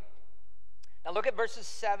 Hallelujah. Now look at verses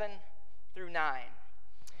 7 through 9.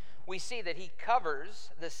 We see that he covers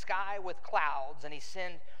the sky with clouds, and he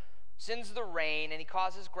sends the rain, and he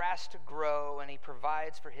causes grass to grow, and he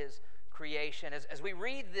provides for his creation. As we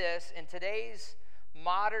read this in today's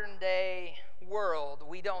modern day world,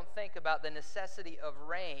 we don't think about the necessity of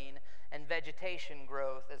rain and vegetation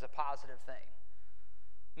growth as a positive thing.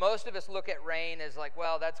 Most of us look at rain as like,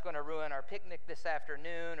 well, that's going to ruin our picnic this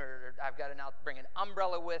afternoon, or I've got to now bring an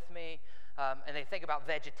umbrella with me. And they think about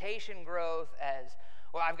vegetation growth as,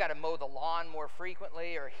 well, I've got to mow the lawn more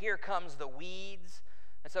frequently, or here comes the weeds.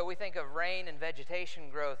 And so we think of rain and vegetation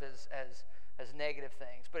growth as negative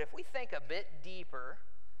things. But if we think a bit deeper,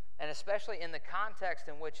 and especially in the context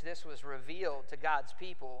in which this was revealed to God's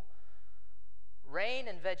people, rain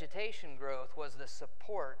and vegetation growth was the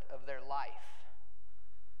support of their life.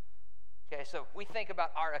 Okay, so we think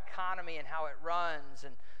about our economy and how it runs,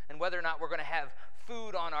 and whether or not we're going to have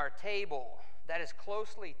food on our table. That is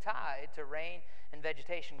closely tied to rain and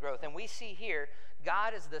vegetation growth. And we see here,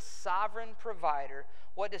 God is the sovereign provider.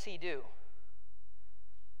 What does he do?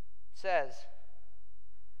 It says,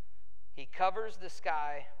 he covers the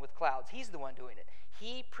sky with clouds. He's the one doing it.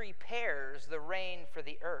 He prepares the rain for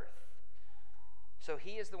the earth. So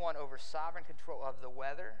he is the one over sovereign control of the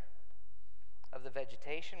weather, of the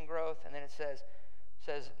vegetation growth. And then it says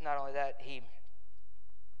not only that, he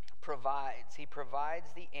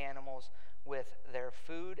provides the animals with their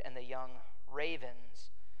food, and the young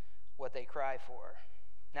ravens what they cry for.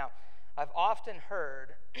 Now, I've often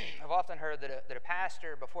heard that a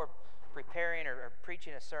pastor, before preparing or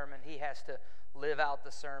preaching a sermon, he has to live out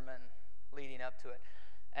the sermon leading up to it.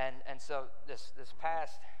 And so this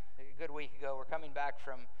past a good week ago, we're coming back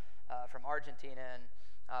from Argentina,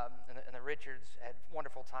 and the Richards had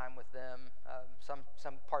wonderful time with them.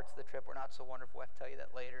 Some parts of the trip were not so wonderful. I have to tell you that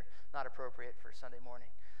later. Not appropriate for Sunday morning.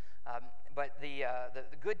 But the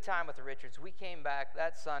good time with the Richards, we came back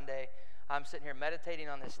that Sunday. I'm sitting here meditating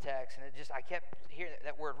on this text, and I kept hearing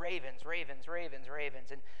that word ravens, ravens, ravens,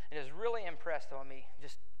 ravens. And it was really impressed on me.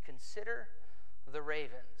 Just consider the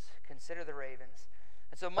ravens. Consider the ravens.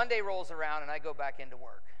 And so Monday rolls around, and I go back into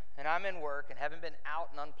work. And I'm in work and haven't been out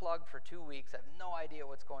and unplugged for 2 weeks. I have no idea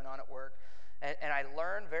what's going on at work. And I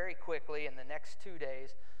learned very quickly in the next 2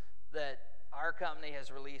 days that our company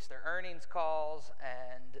has released their earnings calls,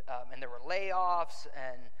 and there were layoffs,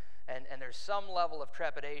 and there's some level of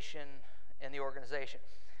trepidation in the organization.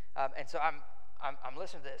 And so I'm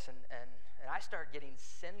listening to this, and I start getting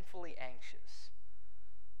sinfully anxious.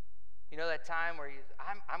 You know that time where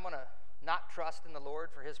I'm going to not trust in the Lord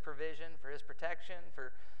for his provision, for his protection,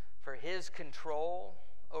 for his control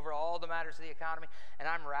over all the matters of the economy, and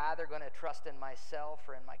I'm rather going to trust in myself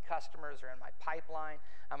or in my customers or in my pipeline.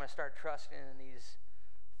 I'm going to start trusting in these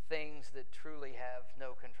things that truly have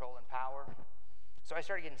no control and power. So I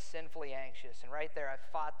started getting sinfully anxious, and right there I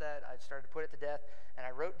fought that. I started to put it to death, and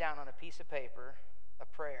I wrote down on a piece of paper a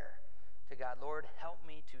prayer to God. Lord, help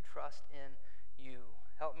me to trust in you.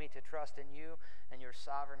 Help me to trust in you and your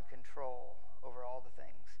sovereign control over all the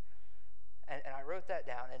things. And I wrote that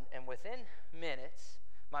down, and within minutes,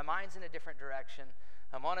 my mind's in a different direction.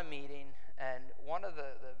 I'm on a meeting, and one of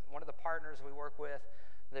the partners we work with,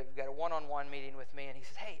 they've got a one-on-one meeting with me, and he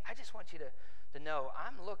says, hey, I just want you to know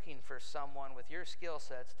I'm looking for someone with your skill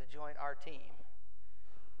sets to join our team.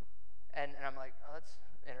 And I'm like, oh,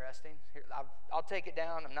 interesting. Here, I'll take it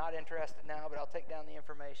down. I'm not interested now, but I'll take down the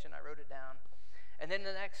information. I wrote it down. And then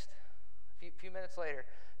the next few minutes later,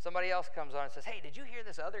 somebody else comes on and says, hey, did you hear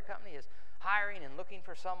this other company is hiring and looking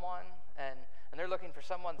for someone? And they're looking for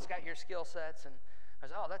someone that's got your skill sets. And I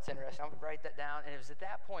was, oh, that's interesting. I'll write that down. And it was at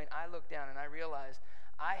that point I looked down and I realized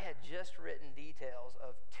I had just written details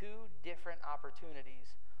of 2 different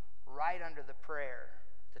opportunities right under the prayer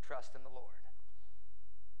to trust in the Lord.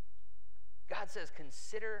 God says,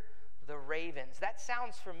 consider the ravens. That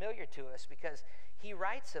sounds familiar to us because he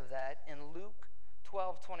writes of that in Luke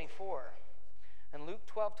 12:24. In Luke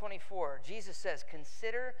 12:24, Jesus says,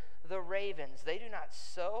 consider the ravens. They do not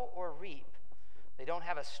sow or reap. They don't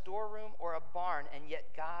have a storeroom or a barn, and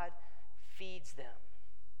yet God feeds them.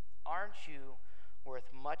 Aren't you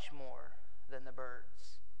worth much more than the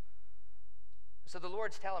birds? So the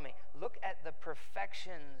Lord's telling me, look at the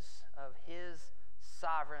perfections of his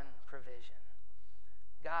sovereign provision.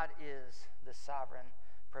 God is the sovereign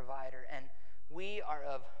provider, and we are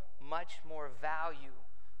of much more value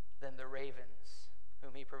than the ravens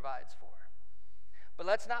whom he provides for. But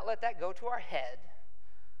let's not let that go to our head,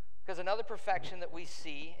 because another perfection that we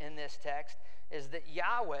see in this text is that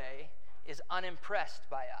Yahweh is unimpressed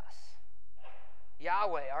by us.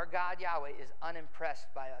 Yahweh, our God Yahweh, is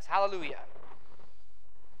unimpressed by us. Hallelujah.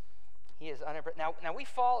 He is unimpressed. Now we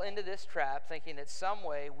fall into this trap thinking that some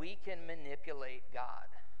way we can manipulate God.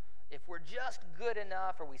 If we're just good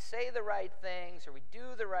enough, or we say the right things, or we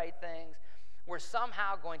do the right things, we're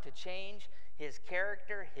somehow going to change his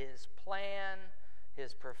character, his plan,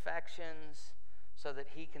 his perfections, so that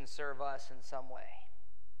he can serve us in some way.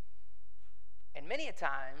 And many a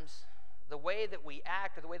times, the way that we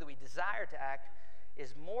act, or the way that we desire to act,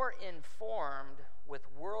 is more informed with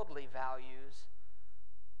worldly values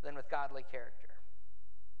than with godly character.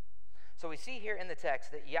 So we see here in the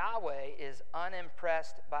text that Yahweh is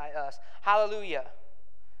unimpressed by us. Hallelujah.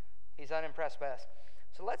 He's unimpressed by us.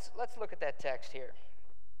 So let's look at that text here.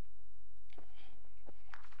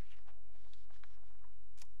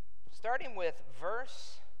 Starting with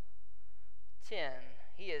verse 10,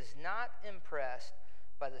 he is not impressed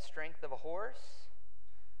by the strength of a horse.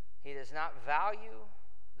 He does not value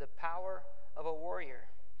the power of a warrior.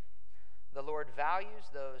 The Lord values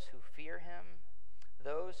those who fear him,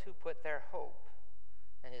 those who put their hope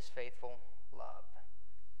in his faithful love.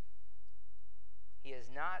 He is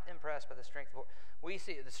not impressed by the strength of a horse. We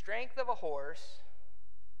see the strength of a horse,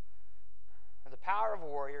 or the power of a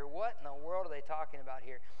warrior. What in the world are they talking about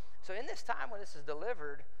here? So in this time when this is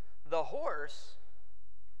delivered, the horse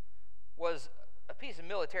was a piece of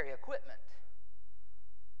military equipment.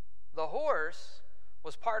 The horse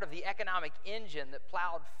was part of the economic engine that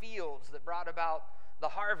plowed fields, that brought about the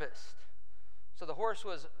harvest. So the horse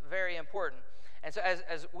was very important. And so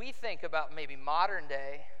as we think about maybe modern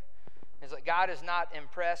day, it's like God is not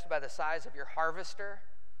impressed by the size of your harvester.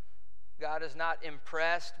 God is not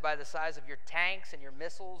impressed by the size of your tanks and your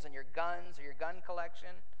missiles and your guns or your gun collection.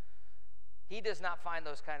 He does not find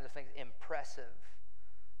those kinds of things impressive.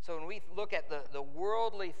 So when we look at the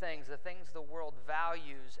worldly things, the things the world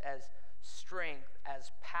values as strength,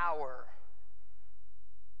 as power,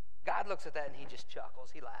 God looks at that and he just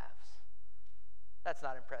chuckles. He laughs. That's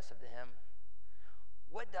not impressive to him.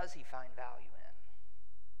 What does he find value in?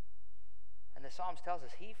 And the Psalms tells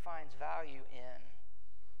us he finds value in,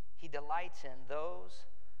 he delights in those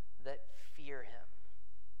that fear him.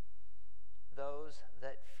 Those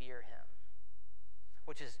that fear him.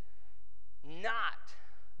 Which is not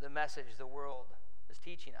the message the world is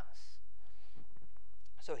teaching us.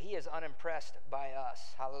 So he is unimpressed by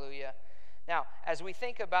us. Hallelujah. Now, as we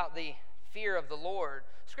think about the fear of the Lord,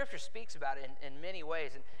 Scripture speaks about it in many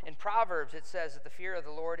ways. In Proverbs, it says that the fear of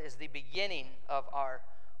the Lord is the beginning of our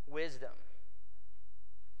wisdom.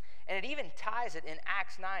 And it even ties it in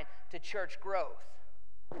Acts 9 to church growth.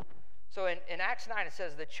 So in Acts 9, it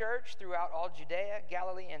says, the church throughout all Judea,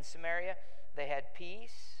 Galilee, and Samaria, they had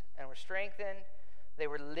peace and were strengthened. They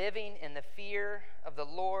were living in the fear of the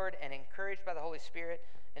Lord and encouraged by the Holy Spirit,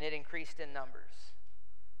 and it increased in numbers.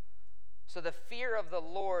 So the fear of the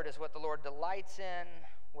Lord is what the Lord delights in,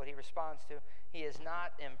 what he responds to. He is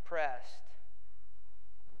not impressed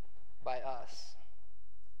by us.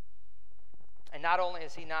 And not only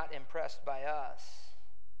is he not impressed by us,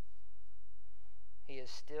 he is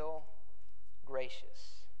still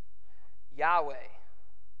gracious. Yahweh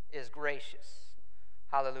is gracious.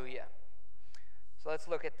 Hallelujah. So let's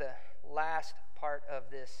look at the last part of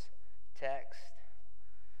this text.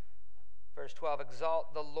 Verse 12,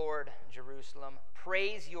 exalt the Lord, Jerusalem.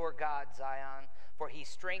 Praise your God, Zion, for he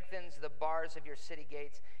strengthens the bars of your city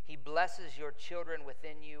gates. He blesses your children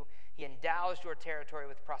within you. He He endows your territory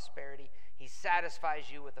with prosperity. He satisfies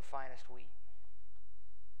you with the finest wheat.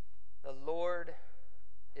 The Lord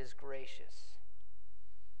is gracious.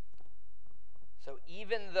 So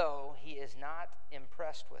even though he is not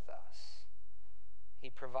impressed with us, he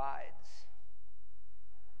provides.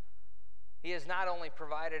 He has not only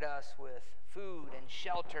provided us with food and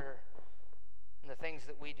shelter and the things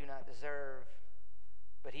that we do not deserve,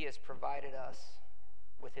 but he has provided us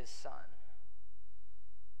with his Son.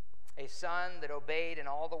 A Son that obeyed in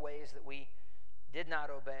all the ways that we did not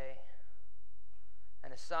obey,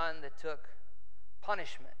 and a Son that took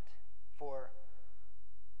punishment for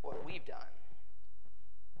what we've done.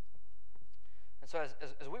 And so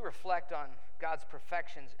as we reflect on God's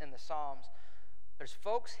perfections in the Psalms, there's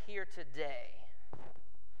folks here today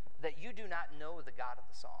that you do not know the God of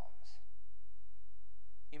the Psalms.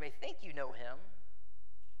 You may think you know him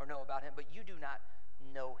or know about him, but you do not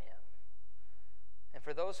know him. And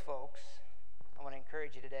for those folks, I want to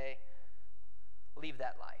encourage you today, leave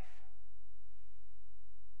that life.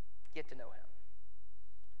 Get to know him.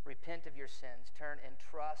 Repent of your sins. Turn and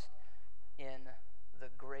trust in the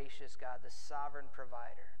gracious God, the sovereign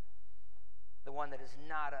provider, the one that is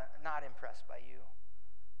not impressed by you,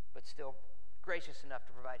 but still gracious enough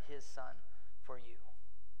to provide his Son for you.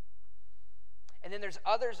 And then there's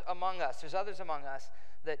others among us. There's others among us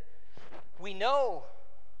that we know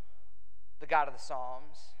the God of the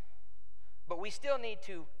Psalms, but we still need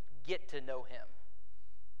to get to know him.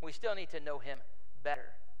 We still need to know him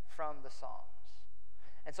better from the Psalms.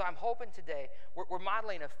 And so I'm hoping today, we're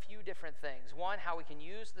modeling a few different things. One, how we can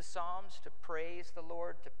use the Psalms to praise the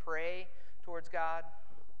Lord, to pray towards God.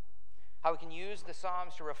 How we can use the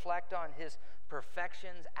Psalms to reflect on his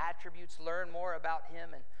perfections, attributes, learn more about him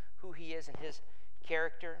and who he is and his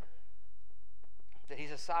character. That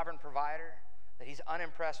he's a sovereign provider, that he's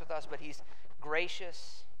unimpressed with us, but he's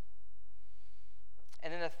gracious.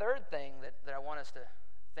 And then the third thing that I want us to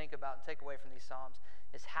think about and take away from these Psalms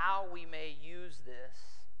is how we may use this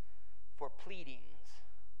for pleadings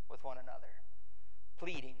with one another.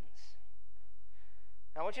 Pleadings.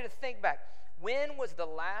 Now I want you to think back. When was the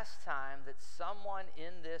last time that someone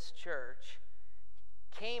in this church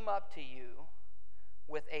came up to you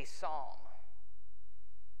with a psalm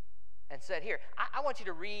and said, here, I want you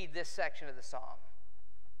to read this section of the psalm?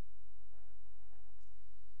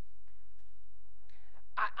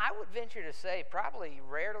 I would venture to say probably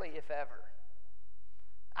rarely, if ever.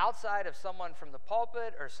 Outside of someone from the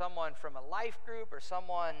pulpit or someone from a life group or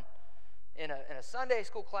someone in a Sunday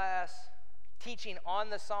school class teaching on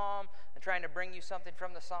the psalm and trying to bring you something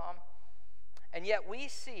from the psalm. And yet we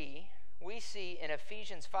see in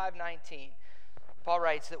Ephesians 5:19, Paul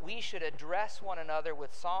writes that we should address one another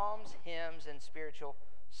with psalms, hymns, and spiritual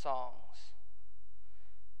songs.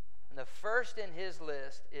 And the first in his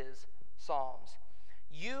list is psalms.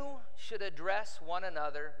 You should address one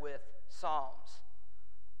another with psalms.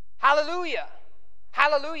 Hallelujah!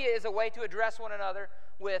 Hallelujah is a way to address one another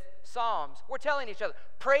with psalms. We're telling each other,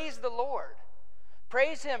 praise the Lord.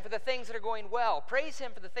 Praise him for the things that are going well. Praise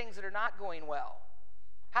him for the things that are not going well.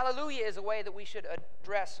 Hallelujah is a way that we should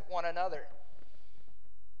address one another.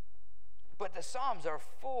 But the Psalms are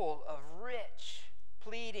full of rich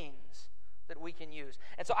pleadings that we can use.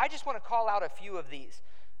 And so I just want to call out a few of these.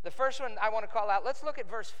 The first one I want to call out, let's look at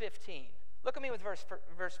verse 15. Look at me with verse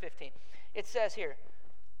 15. It says here,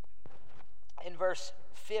 in verse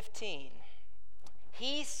 15,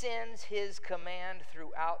 he sends his command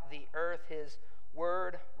throughout the earth. His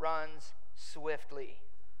word runs swiftly.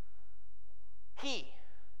 He,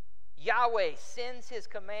 Yahweh, sends his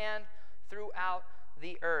command throughout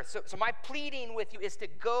the earth. So my pleading with you is to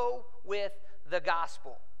go with the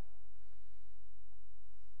gospel.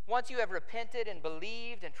 Once you have repented and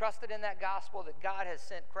believed and trusted in that gospel that God has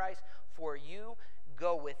sent Christ for you,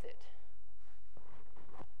 go with it.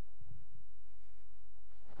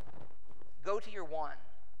 Go to your one.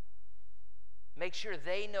 Make sure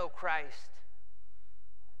they know Christ.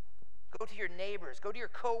 Go to your neighbors. Go to your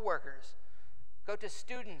coworkers. Go to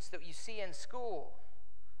students that you see in school.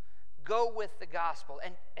 Go with the gospel.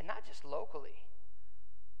 And not just locally.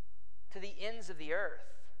 To the ends of the earth.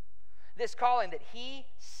 This calling that he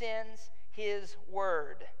sends his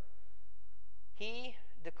word. He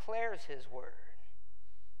declares his word.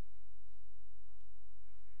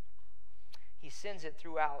 He sends it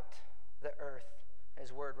throughout the earth.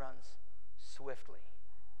 His word runs swiftly.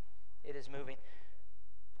 It is moving.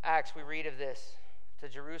 Acts, we read of this. To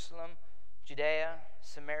Jerusalem, Judea,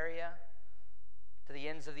 Samaria, to the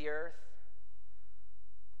ends of the earth.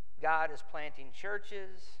 God is planting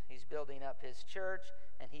churches. He's building up his church.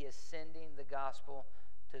 And he is sending the gospel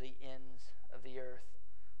to the ends of the earth.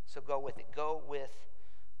 So go with it. Go with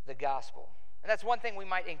the gospel. And that's one thing we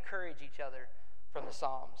might encourage each other from the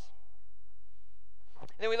Psalms. And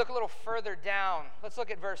then we look a little further down. Let's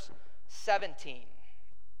look at verse 17.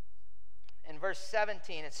 In verse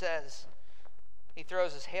 17 it says, he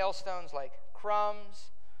throws his hailstones like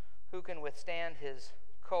crumbs. Who can withstand his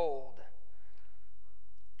cold?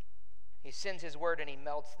 He sends his word and he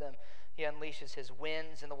melts them. He unleashes his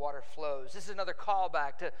winds and the water flows. This is another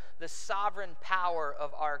callback to the sovereign power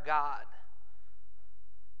of our God.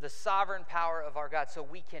 The sovereign power of our God, so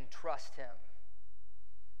we can trust him.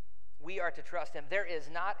 We are to trust him. There is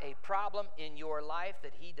not a problem in your life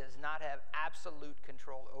that he does not have absolute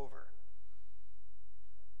control over.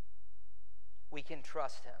 We can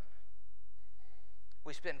trust him.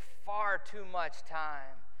 We spend far too much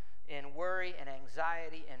time in worry and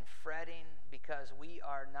anxiety and fretting because we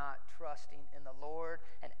are not trusting in the Lord.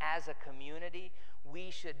 And as a community, we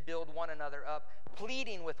should build one another up,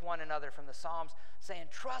 pleading with one another from the Psalms, saying,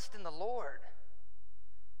 trust in the Lord.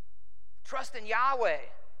 Trust in Yahweh.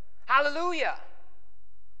 Hallelujah.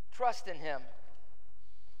 Trust in him.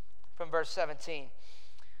 From verse 17. And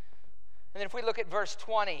then if we look at verse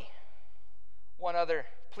 20, one other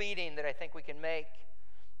pleading that I think we can make.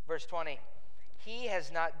 Verse 20. He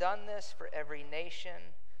has not done this for every nation.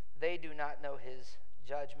 They do not know his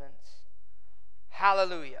judgments.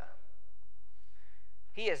 Hallelujah.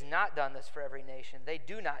 He has not done this for every nation. They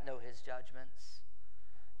do not know his judgments.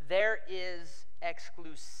 There is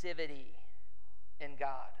exclusivity in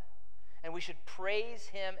God. And we should praise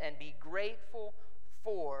him and be grateful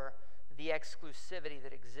for the exclusivity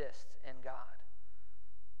that exists in God.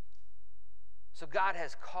 So God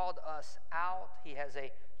has called us out. He has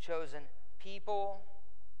a chosen people.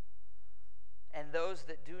 And those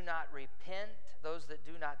that do not repent, those that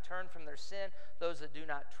do not turn from their sin, those that do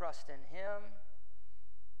not trust in him,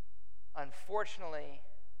 unfortunately,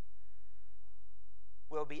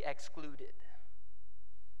 will be excluded.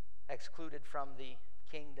 Excluded from the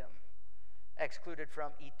kingdom. Excluded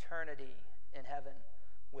from eternity in heaven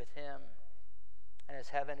with him. And as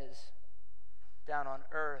heaven is down on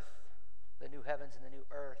earth, the new heavens and the new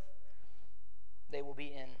earth, they will be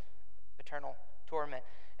in eternal torment.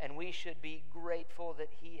 And we should be grateful that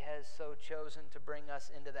he has so chosen to bring us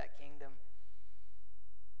into that kingdom.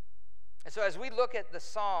 And so as we look at the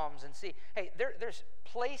Psalms and see, hey, there's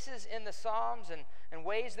places in the Psalms and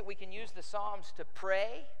ways that we can use the Psalms to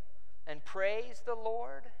pray and praise the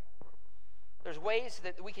Lord. There's ways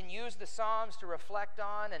that we can use the Psalms to reflect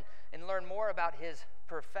on and learn more about his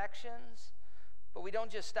perfections. But we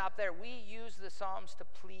don't just stop there. We use the Psalms to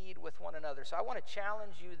plead with one another. So I want to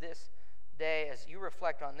challenge you this day as you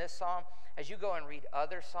reflect on this Psalm, as you go and read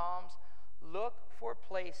other Psalms, look for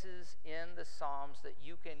places in the Psalms that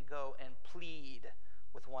you can go and plead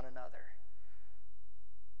with one another.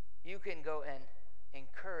 You can go and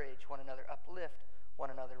encourage one another, uplift one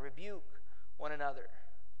another, rebuke one another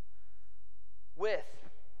with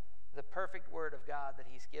the perfect word of God that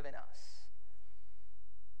he's given us.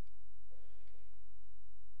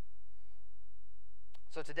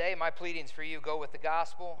 So today, my pleadings for you, go with the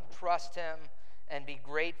gospel, trust him, and be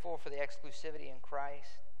grateful for the exclusivity in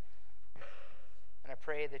Christ. And I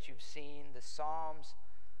pray that you've seen the Psalms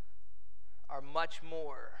are much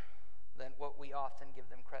more than what we often give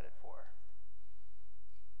them credit for.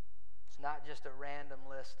 It's not just a random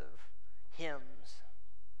list of hymns,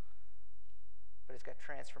 but it's got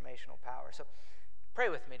transformational power. So pray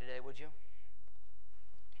with me today, would you?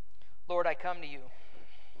 Lord, I come to you.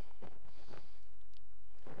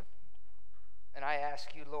 And I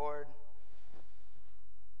ask you, Lord,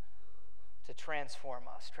 to transform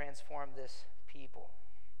us, transform this people.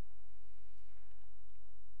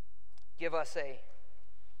 Give us a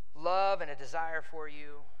love and a desire for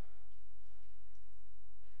you.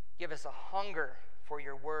 Give us a hunger for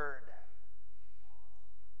your word.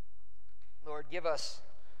 Lord, give us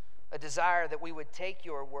a desire that we would take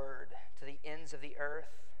your word to the ends of the earth.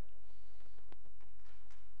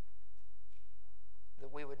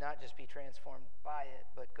 That we would not just be transformed by it,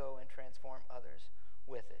 but go and transform others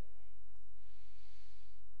with it.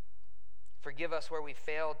 Forgive us where we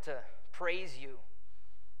failed to praise you,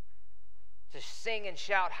 to sing and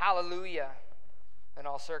shout hallelujah in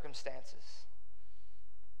all circumstances.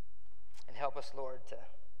 And help us, Lord, to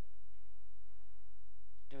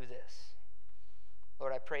do this.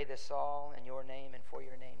 Lord, I pray this all in your name and for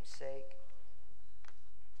your name's sake.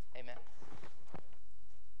 Amen.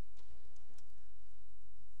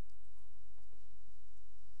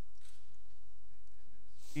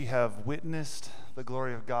 We have witnessed the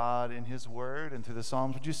glory of God in his word and through the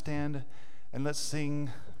Psalms. Would you stand and let's sing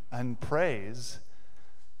and praise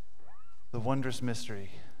the wondrous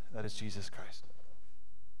mystery that is Jesus Christ.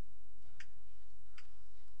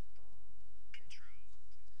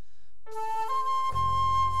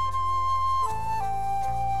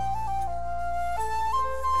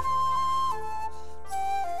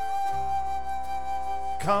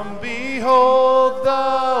 Come behold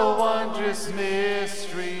the wondrous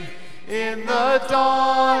mystery in the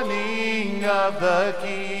dawning of the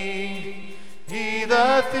King. He,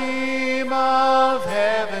 the theme of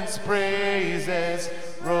heaven's praises,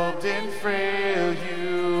 robed in frail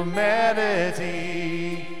humanity.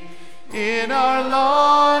 In our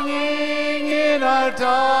longing, in our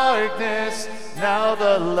darkness, now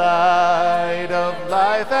the light of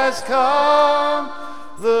life has come.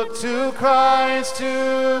 Look to Christ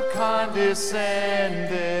who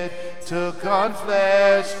condescended, took on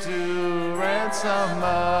flesh to ransom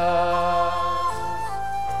us.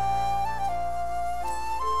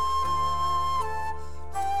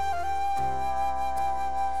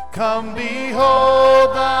 Come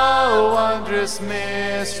behold the wondrous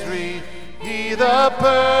mystery, He the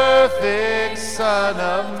perfect Son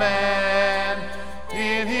of Man.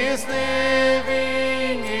 In His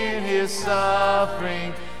living, in His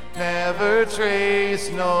suffering, never trace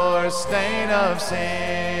nor stain of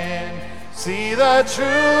sin. See the true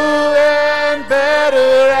and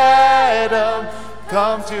better Adam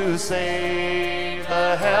come to save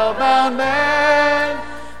the hell-bound man.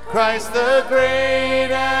 Christ the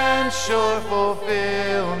great and sure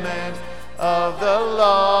fulfillment of the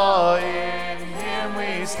law, in Him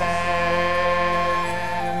we stand.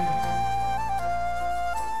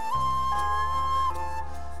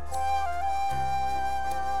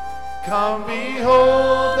 Come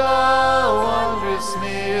behold the wondrous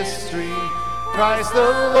mystery, Christ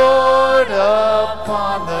the Lord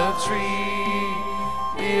upon the tree.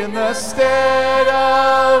 In the stead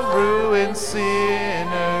of ruined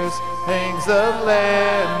sinners hangs the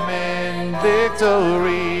Lamb in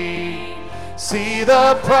victory. See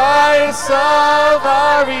the price of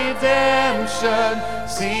our redemption,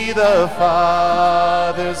 see the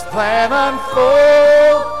Father's plan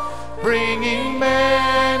unfold, bringing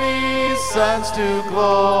many sons to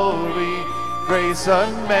glory, grace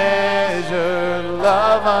unmeasured,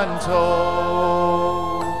 love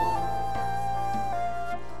untold.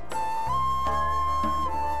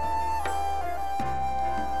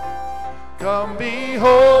 Come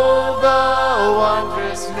behold the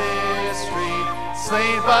wondrous mystery,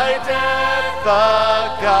 slain by death,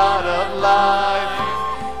 the God of life.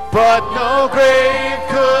 But no grave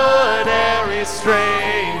could e'er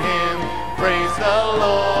restrain Him. Praise the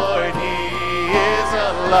Lord, He is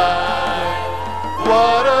alive.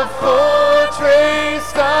 What a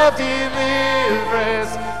foretaste of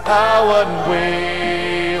deliverance, how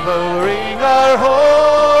unwavering our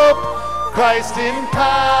hope. Christ in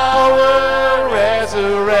power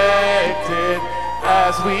resurrected,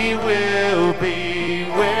 as we will be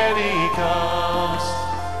when He comes.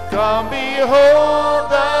 Come behold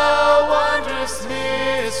the wondrous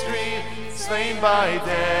mystery, slain by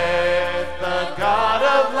death, the God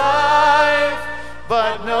of life.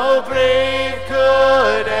 But no grave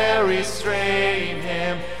could e'er restrain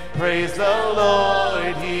Him. Praise the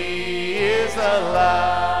Lord, He is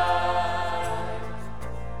alive.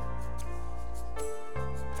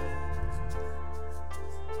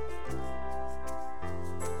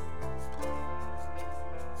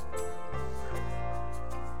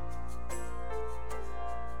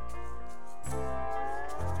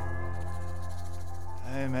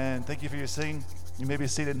 Amen. Thank you for your singing. You may be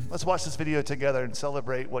seated. Let's watch this video together and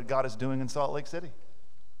celebrate what God is doing in Salt Lake City.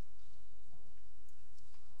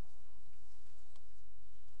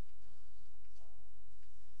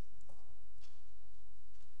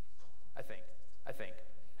 I think.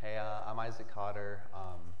 Hey, I'm Isaac Cotter.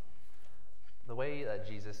 The way that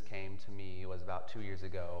Jesus came to me was about 2 years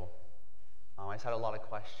ago. I just had a lot of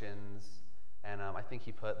questions, and I think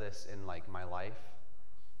He put this in my life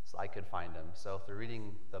so I could find Him. So through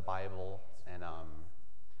reading the Bible, and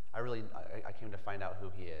I came to find out who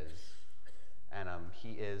He is. And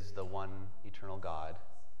He is the one eternal God.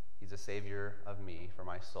 He's a Savior of me for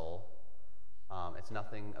my soul. It's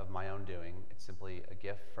nothing of my own doing. It's simply a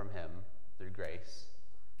gift from Him through grace.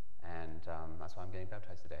 And that's why I'm getting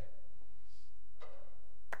baptized today.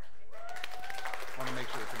 I want to make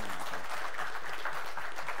sure it's in the microphone.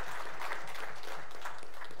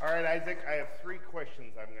 All right, Isaac, I have 3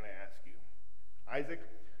 questions I'm going to ask you. Isaac,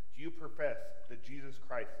 do you profess that Jesus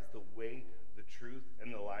Christ is the way, the truth,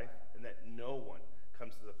 and the life, and that no one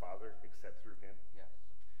comes to the Father except through Him? Yes.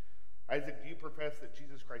 Isaac, do you profess that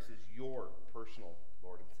Jesus Christ is your personal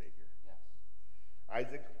Lord and Savior? Yes.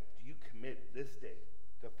 Isaac, do you commit this day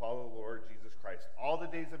to follow the Lord Jesus Christ all the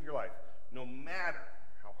days of your life, no matter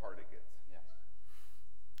how hard it gets. Yes.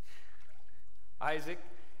 Isaac,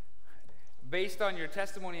 based on your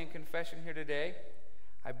testimony and confession here today,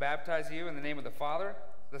 I baptize you in the name of the Father,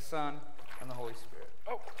 the Son, and the Holy Spirit.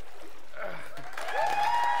 Oh.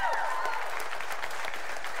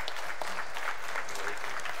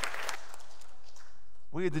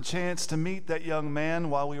 We had the chance to meet that young man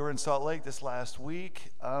while we were in Salt Lake this last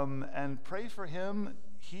week, and pray for him.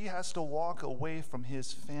 He has to walk away from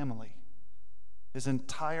his family. His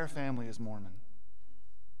entire family is Mormon,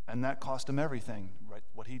 and that cost him everything, right?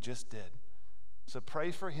 What he just did. So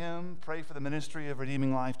pray for him, pray for the ministry of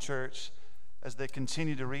Redeeming Life Church as they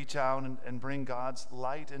continue to reach out and bring God's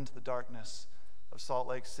light into the darkness of Salt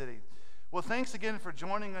Lake City. Well, thanks again for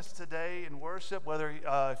joining us today in worship, whether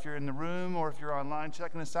if you're in the room or if you're online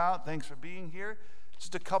checking us out. Thanks for being here.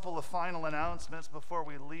 Just a couple of final announcements before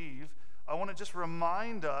we leave. I want to just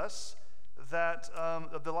remind us that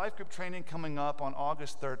of the life group training coming up on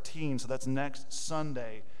August 13, so that's next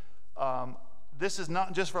Sunday. This is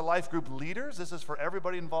not just for life group leaders. This is for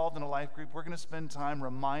everybody involved in a life group. We're going to spend time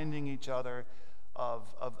reminding each other of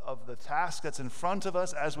the task that's in front of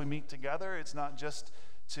us as we meet together. It's not just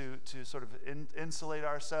to sort of insulate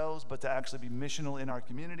ourselves, but to actually be missional in our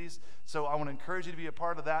communities. So I want to encourage you to be a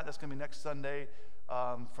part of that. That's going to be next Sunday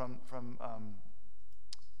from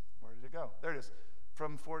where did it go? There it is.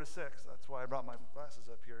 From 4 to 6. That's why I brought my glasses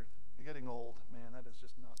up here. You're getting old. Man, that is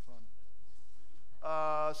just not fun.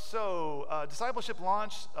 Discipleship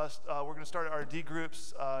launch. We're going to start our D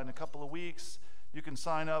groups in a couple of weeks. You can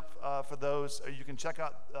sign up for those. You can check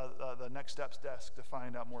out the Next Steps desk to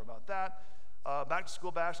find out more about that. Back to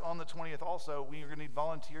School Bash on the 20th also. We are going to need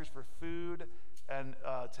volunteers for food and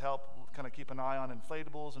to help kind of keep an eye on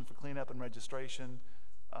inflatables and for cleanup and registration.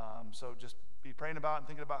 So just be praying about and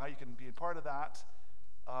thinking about how you can be a part of that.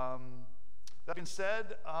 That being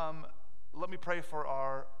said, let me pray for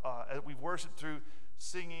our, we've worshiped through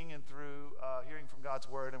singing and through hearing from God's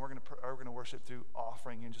word, and we're going to worship through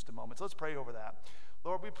offering in just a moment. So let's pray over that.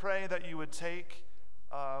 Lord, we pray that you would take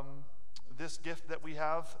this gift that we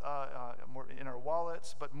have more in our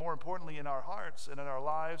wallets, but more importantly in our hearts and in our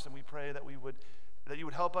lives, and we pray that that you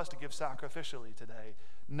would help us to give sacrificially today,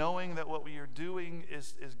 knowing that what we are doing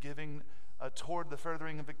is giving toward the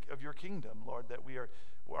furthering of your kingdom, Lord, that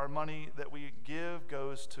our money that we give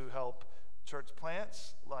goes to help church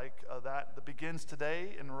plants like that begins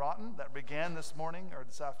today in Rotten, that began this morning or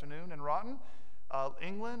this afternoon in Rotten,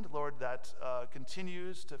 England, Lord, that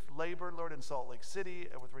continues to labor, Lord, in Salt Lake City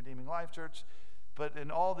with Redeeming Life Church. But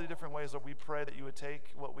in all the different ways, Lord, we pray that you would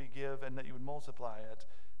take what we give and that you would multiply it,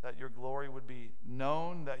 that your glory would be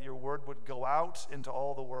known, that your word would go out into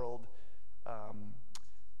all the world.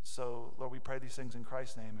 So, Lord, we pray these things in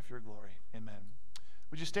Christ's name, if your glory. Amen.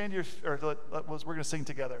 Would you stand here, or we're going to sing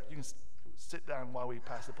together. You can sit down while we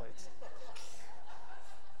pass the plates.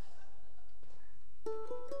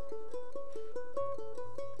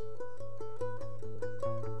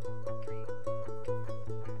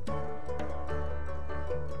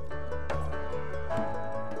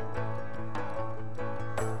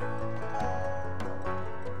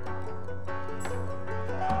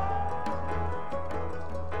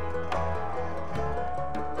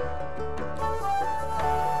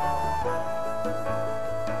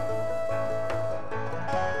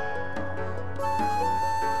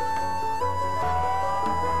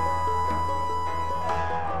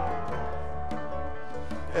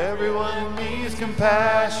 Everyone needs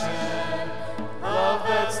compassion, love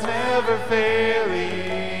that's never failing.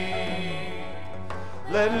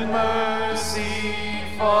 Let mercy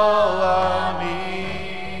fall on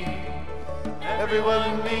me.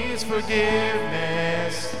 Everyone needs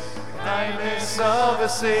forgiveness, the kindness of a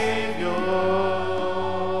Savior,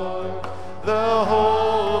 the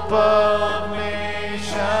hope of nations.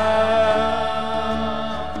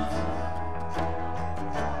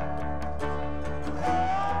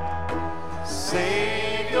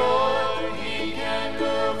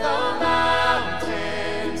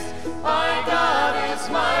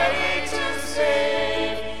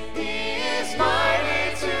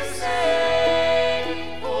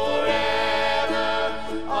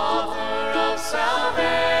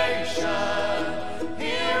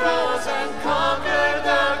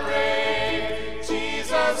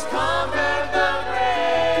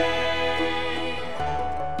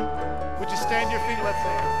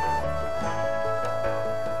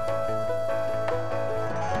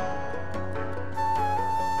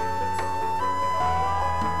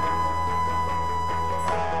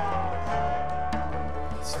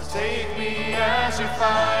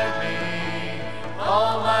 Find me,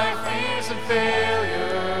 all my fears and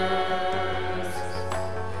failures.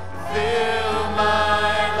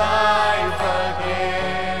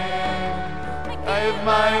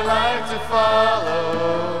 my life to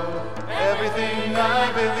follow everything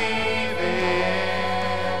I believe in.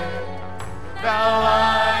 Now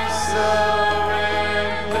I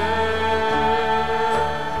surrender.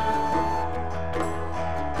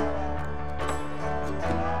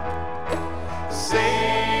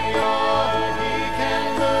 Savior, He can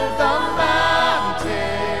move the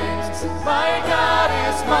mountains. My God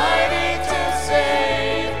is mighty to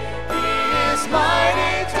save. He is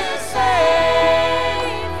mighty to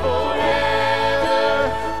save. Forever,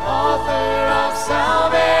 author of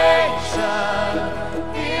salvation.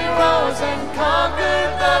 He rose and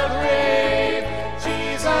conquered the grave.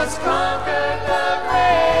 Jesus conquered the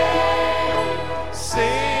grave.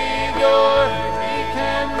 Savior, He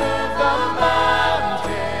can move the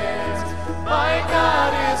mountains. My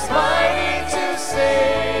God is mighty to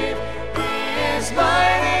save. He is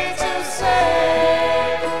mighty to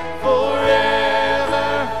save. Forever,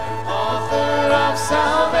 author of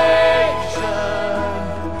salvation.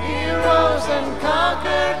 He rose and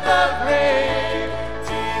conquered the grave.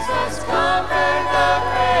 Jesus conquered the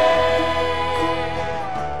grave.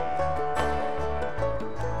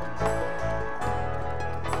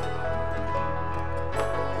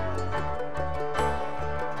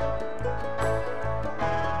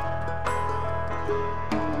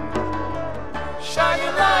 Shine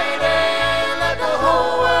your light and let the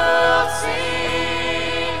whole world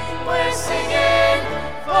see. We're singing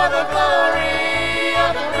for the glory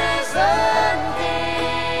of the risen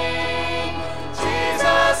King.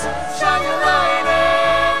 Jesus, shine your light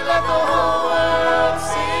and let the whole world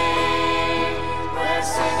see. We're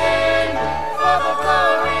singing for the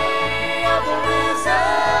glory of the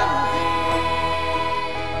risen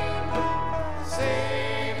King.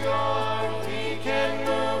 Savior, He can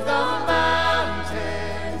move the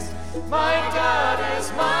mountains. My God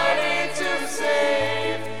is mighty to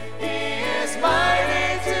save. He is mighty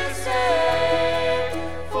to save.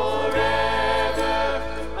 Forever,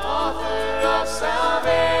 author of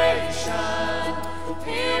salvation.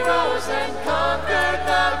 He rose and conquered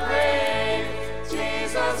the grave.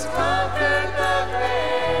 Jesus conquered the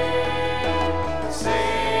grave.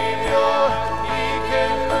 Savior, He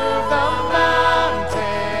can move the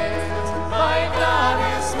mountains. My God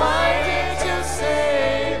is mighty to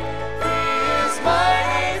save. He is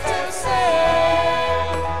mighty to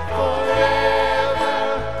save. Forever,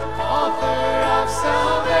 author of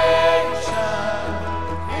salvation.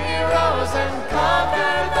 He rose and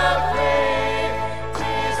conquered the grave.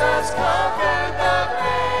 Jesus conquered the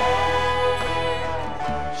grave.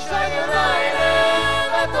 Shine your light and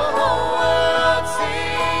let the whole world see.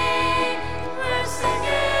 We're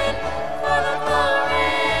singing for the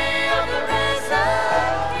glory of the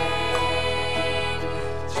risen King.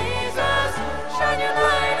 Jesus, shine your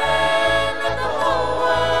light and let the whole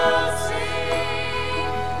world see.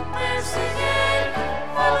 We're singing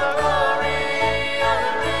for the glory of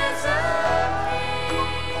the risen King.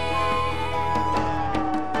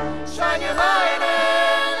 Shine your light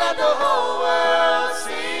and let the whole world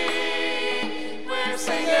see. We're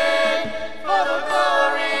singing for the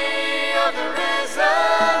glory of the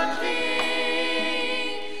risen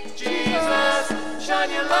King. Jesus, shine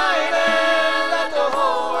your light and let the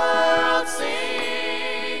whole world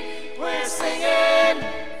see. We're singing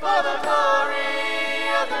for the glory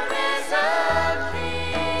of the risen King.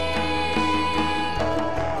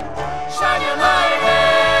 Shine your light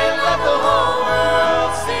and let the whole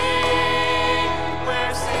world see.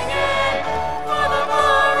 We're singing for the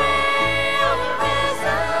glory of the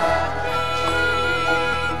risen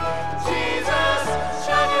King. Jesus,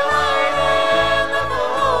 shine your light and let the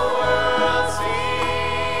whole world see.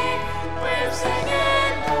 We're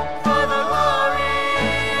singing for the glory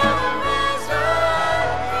of the risen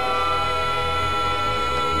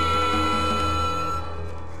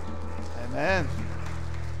King. Amen.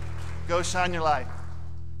 Go shine your light.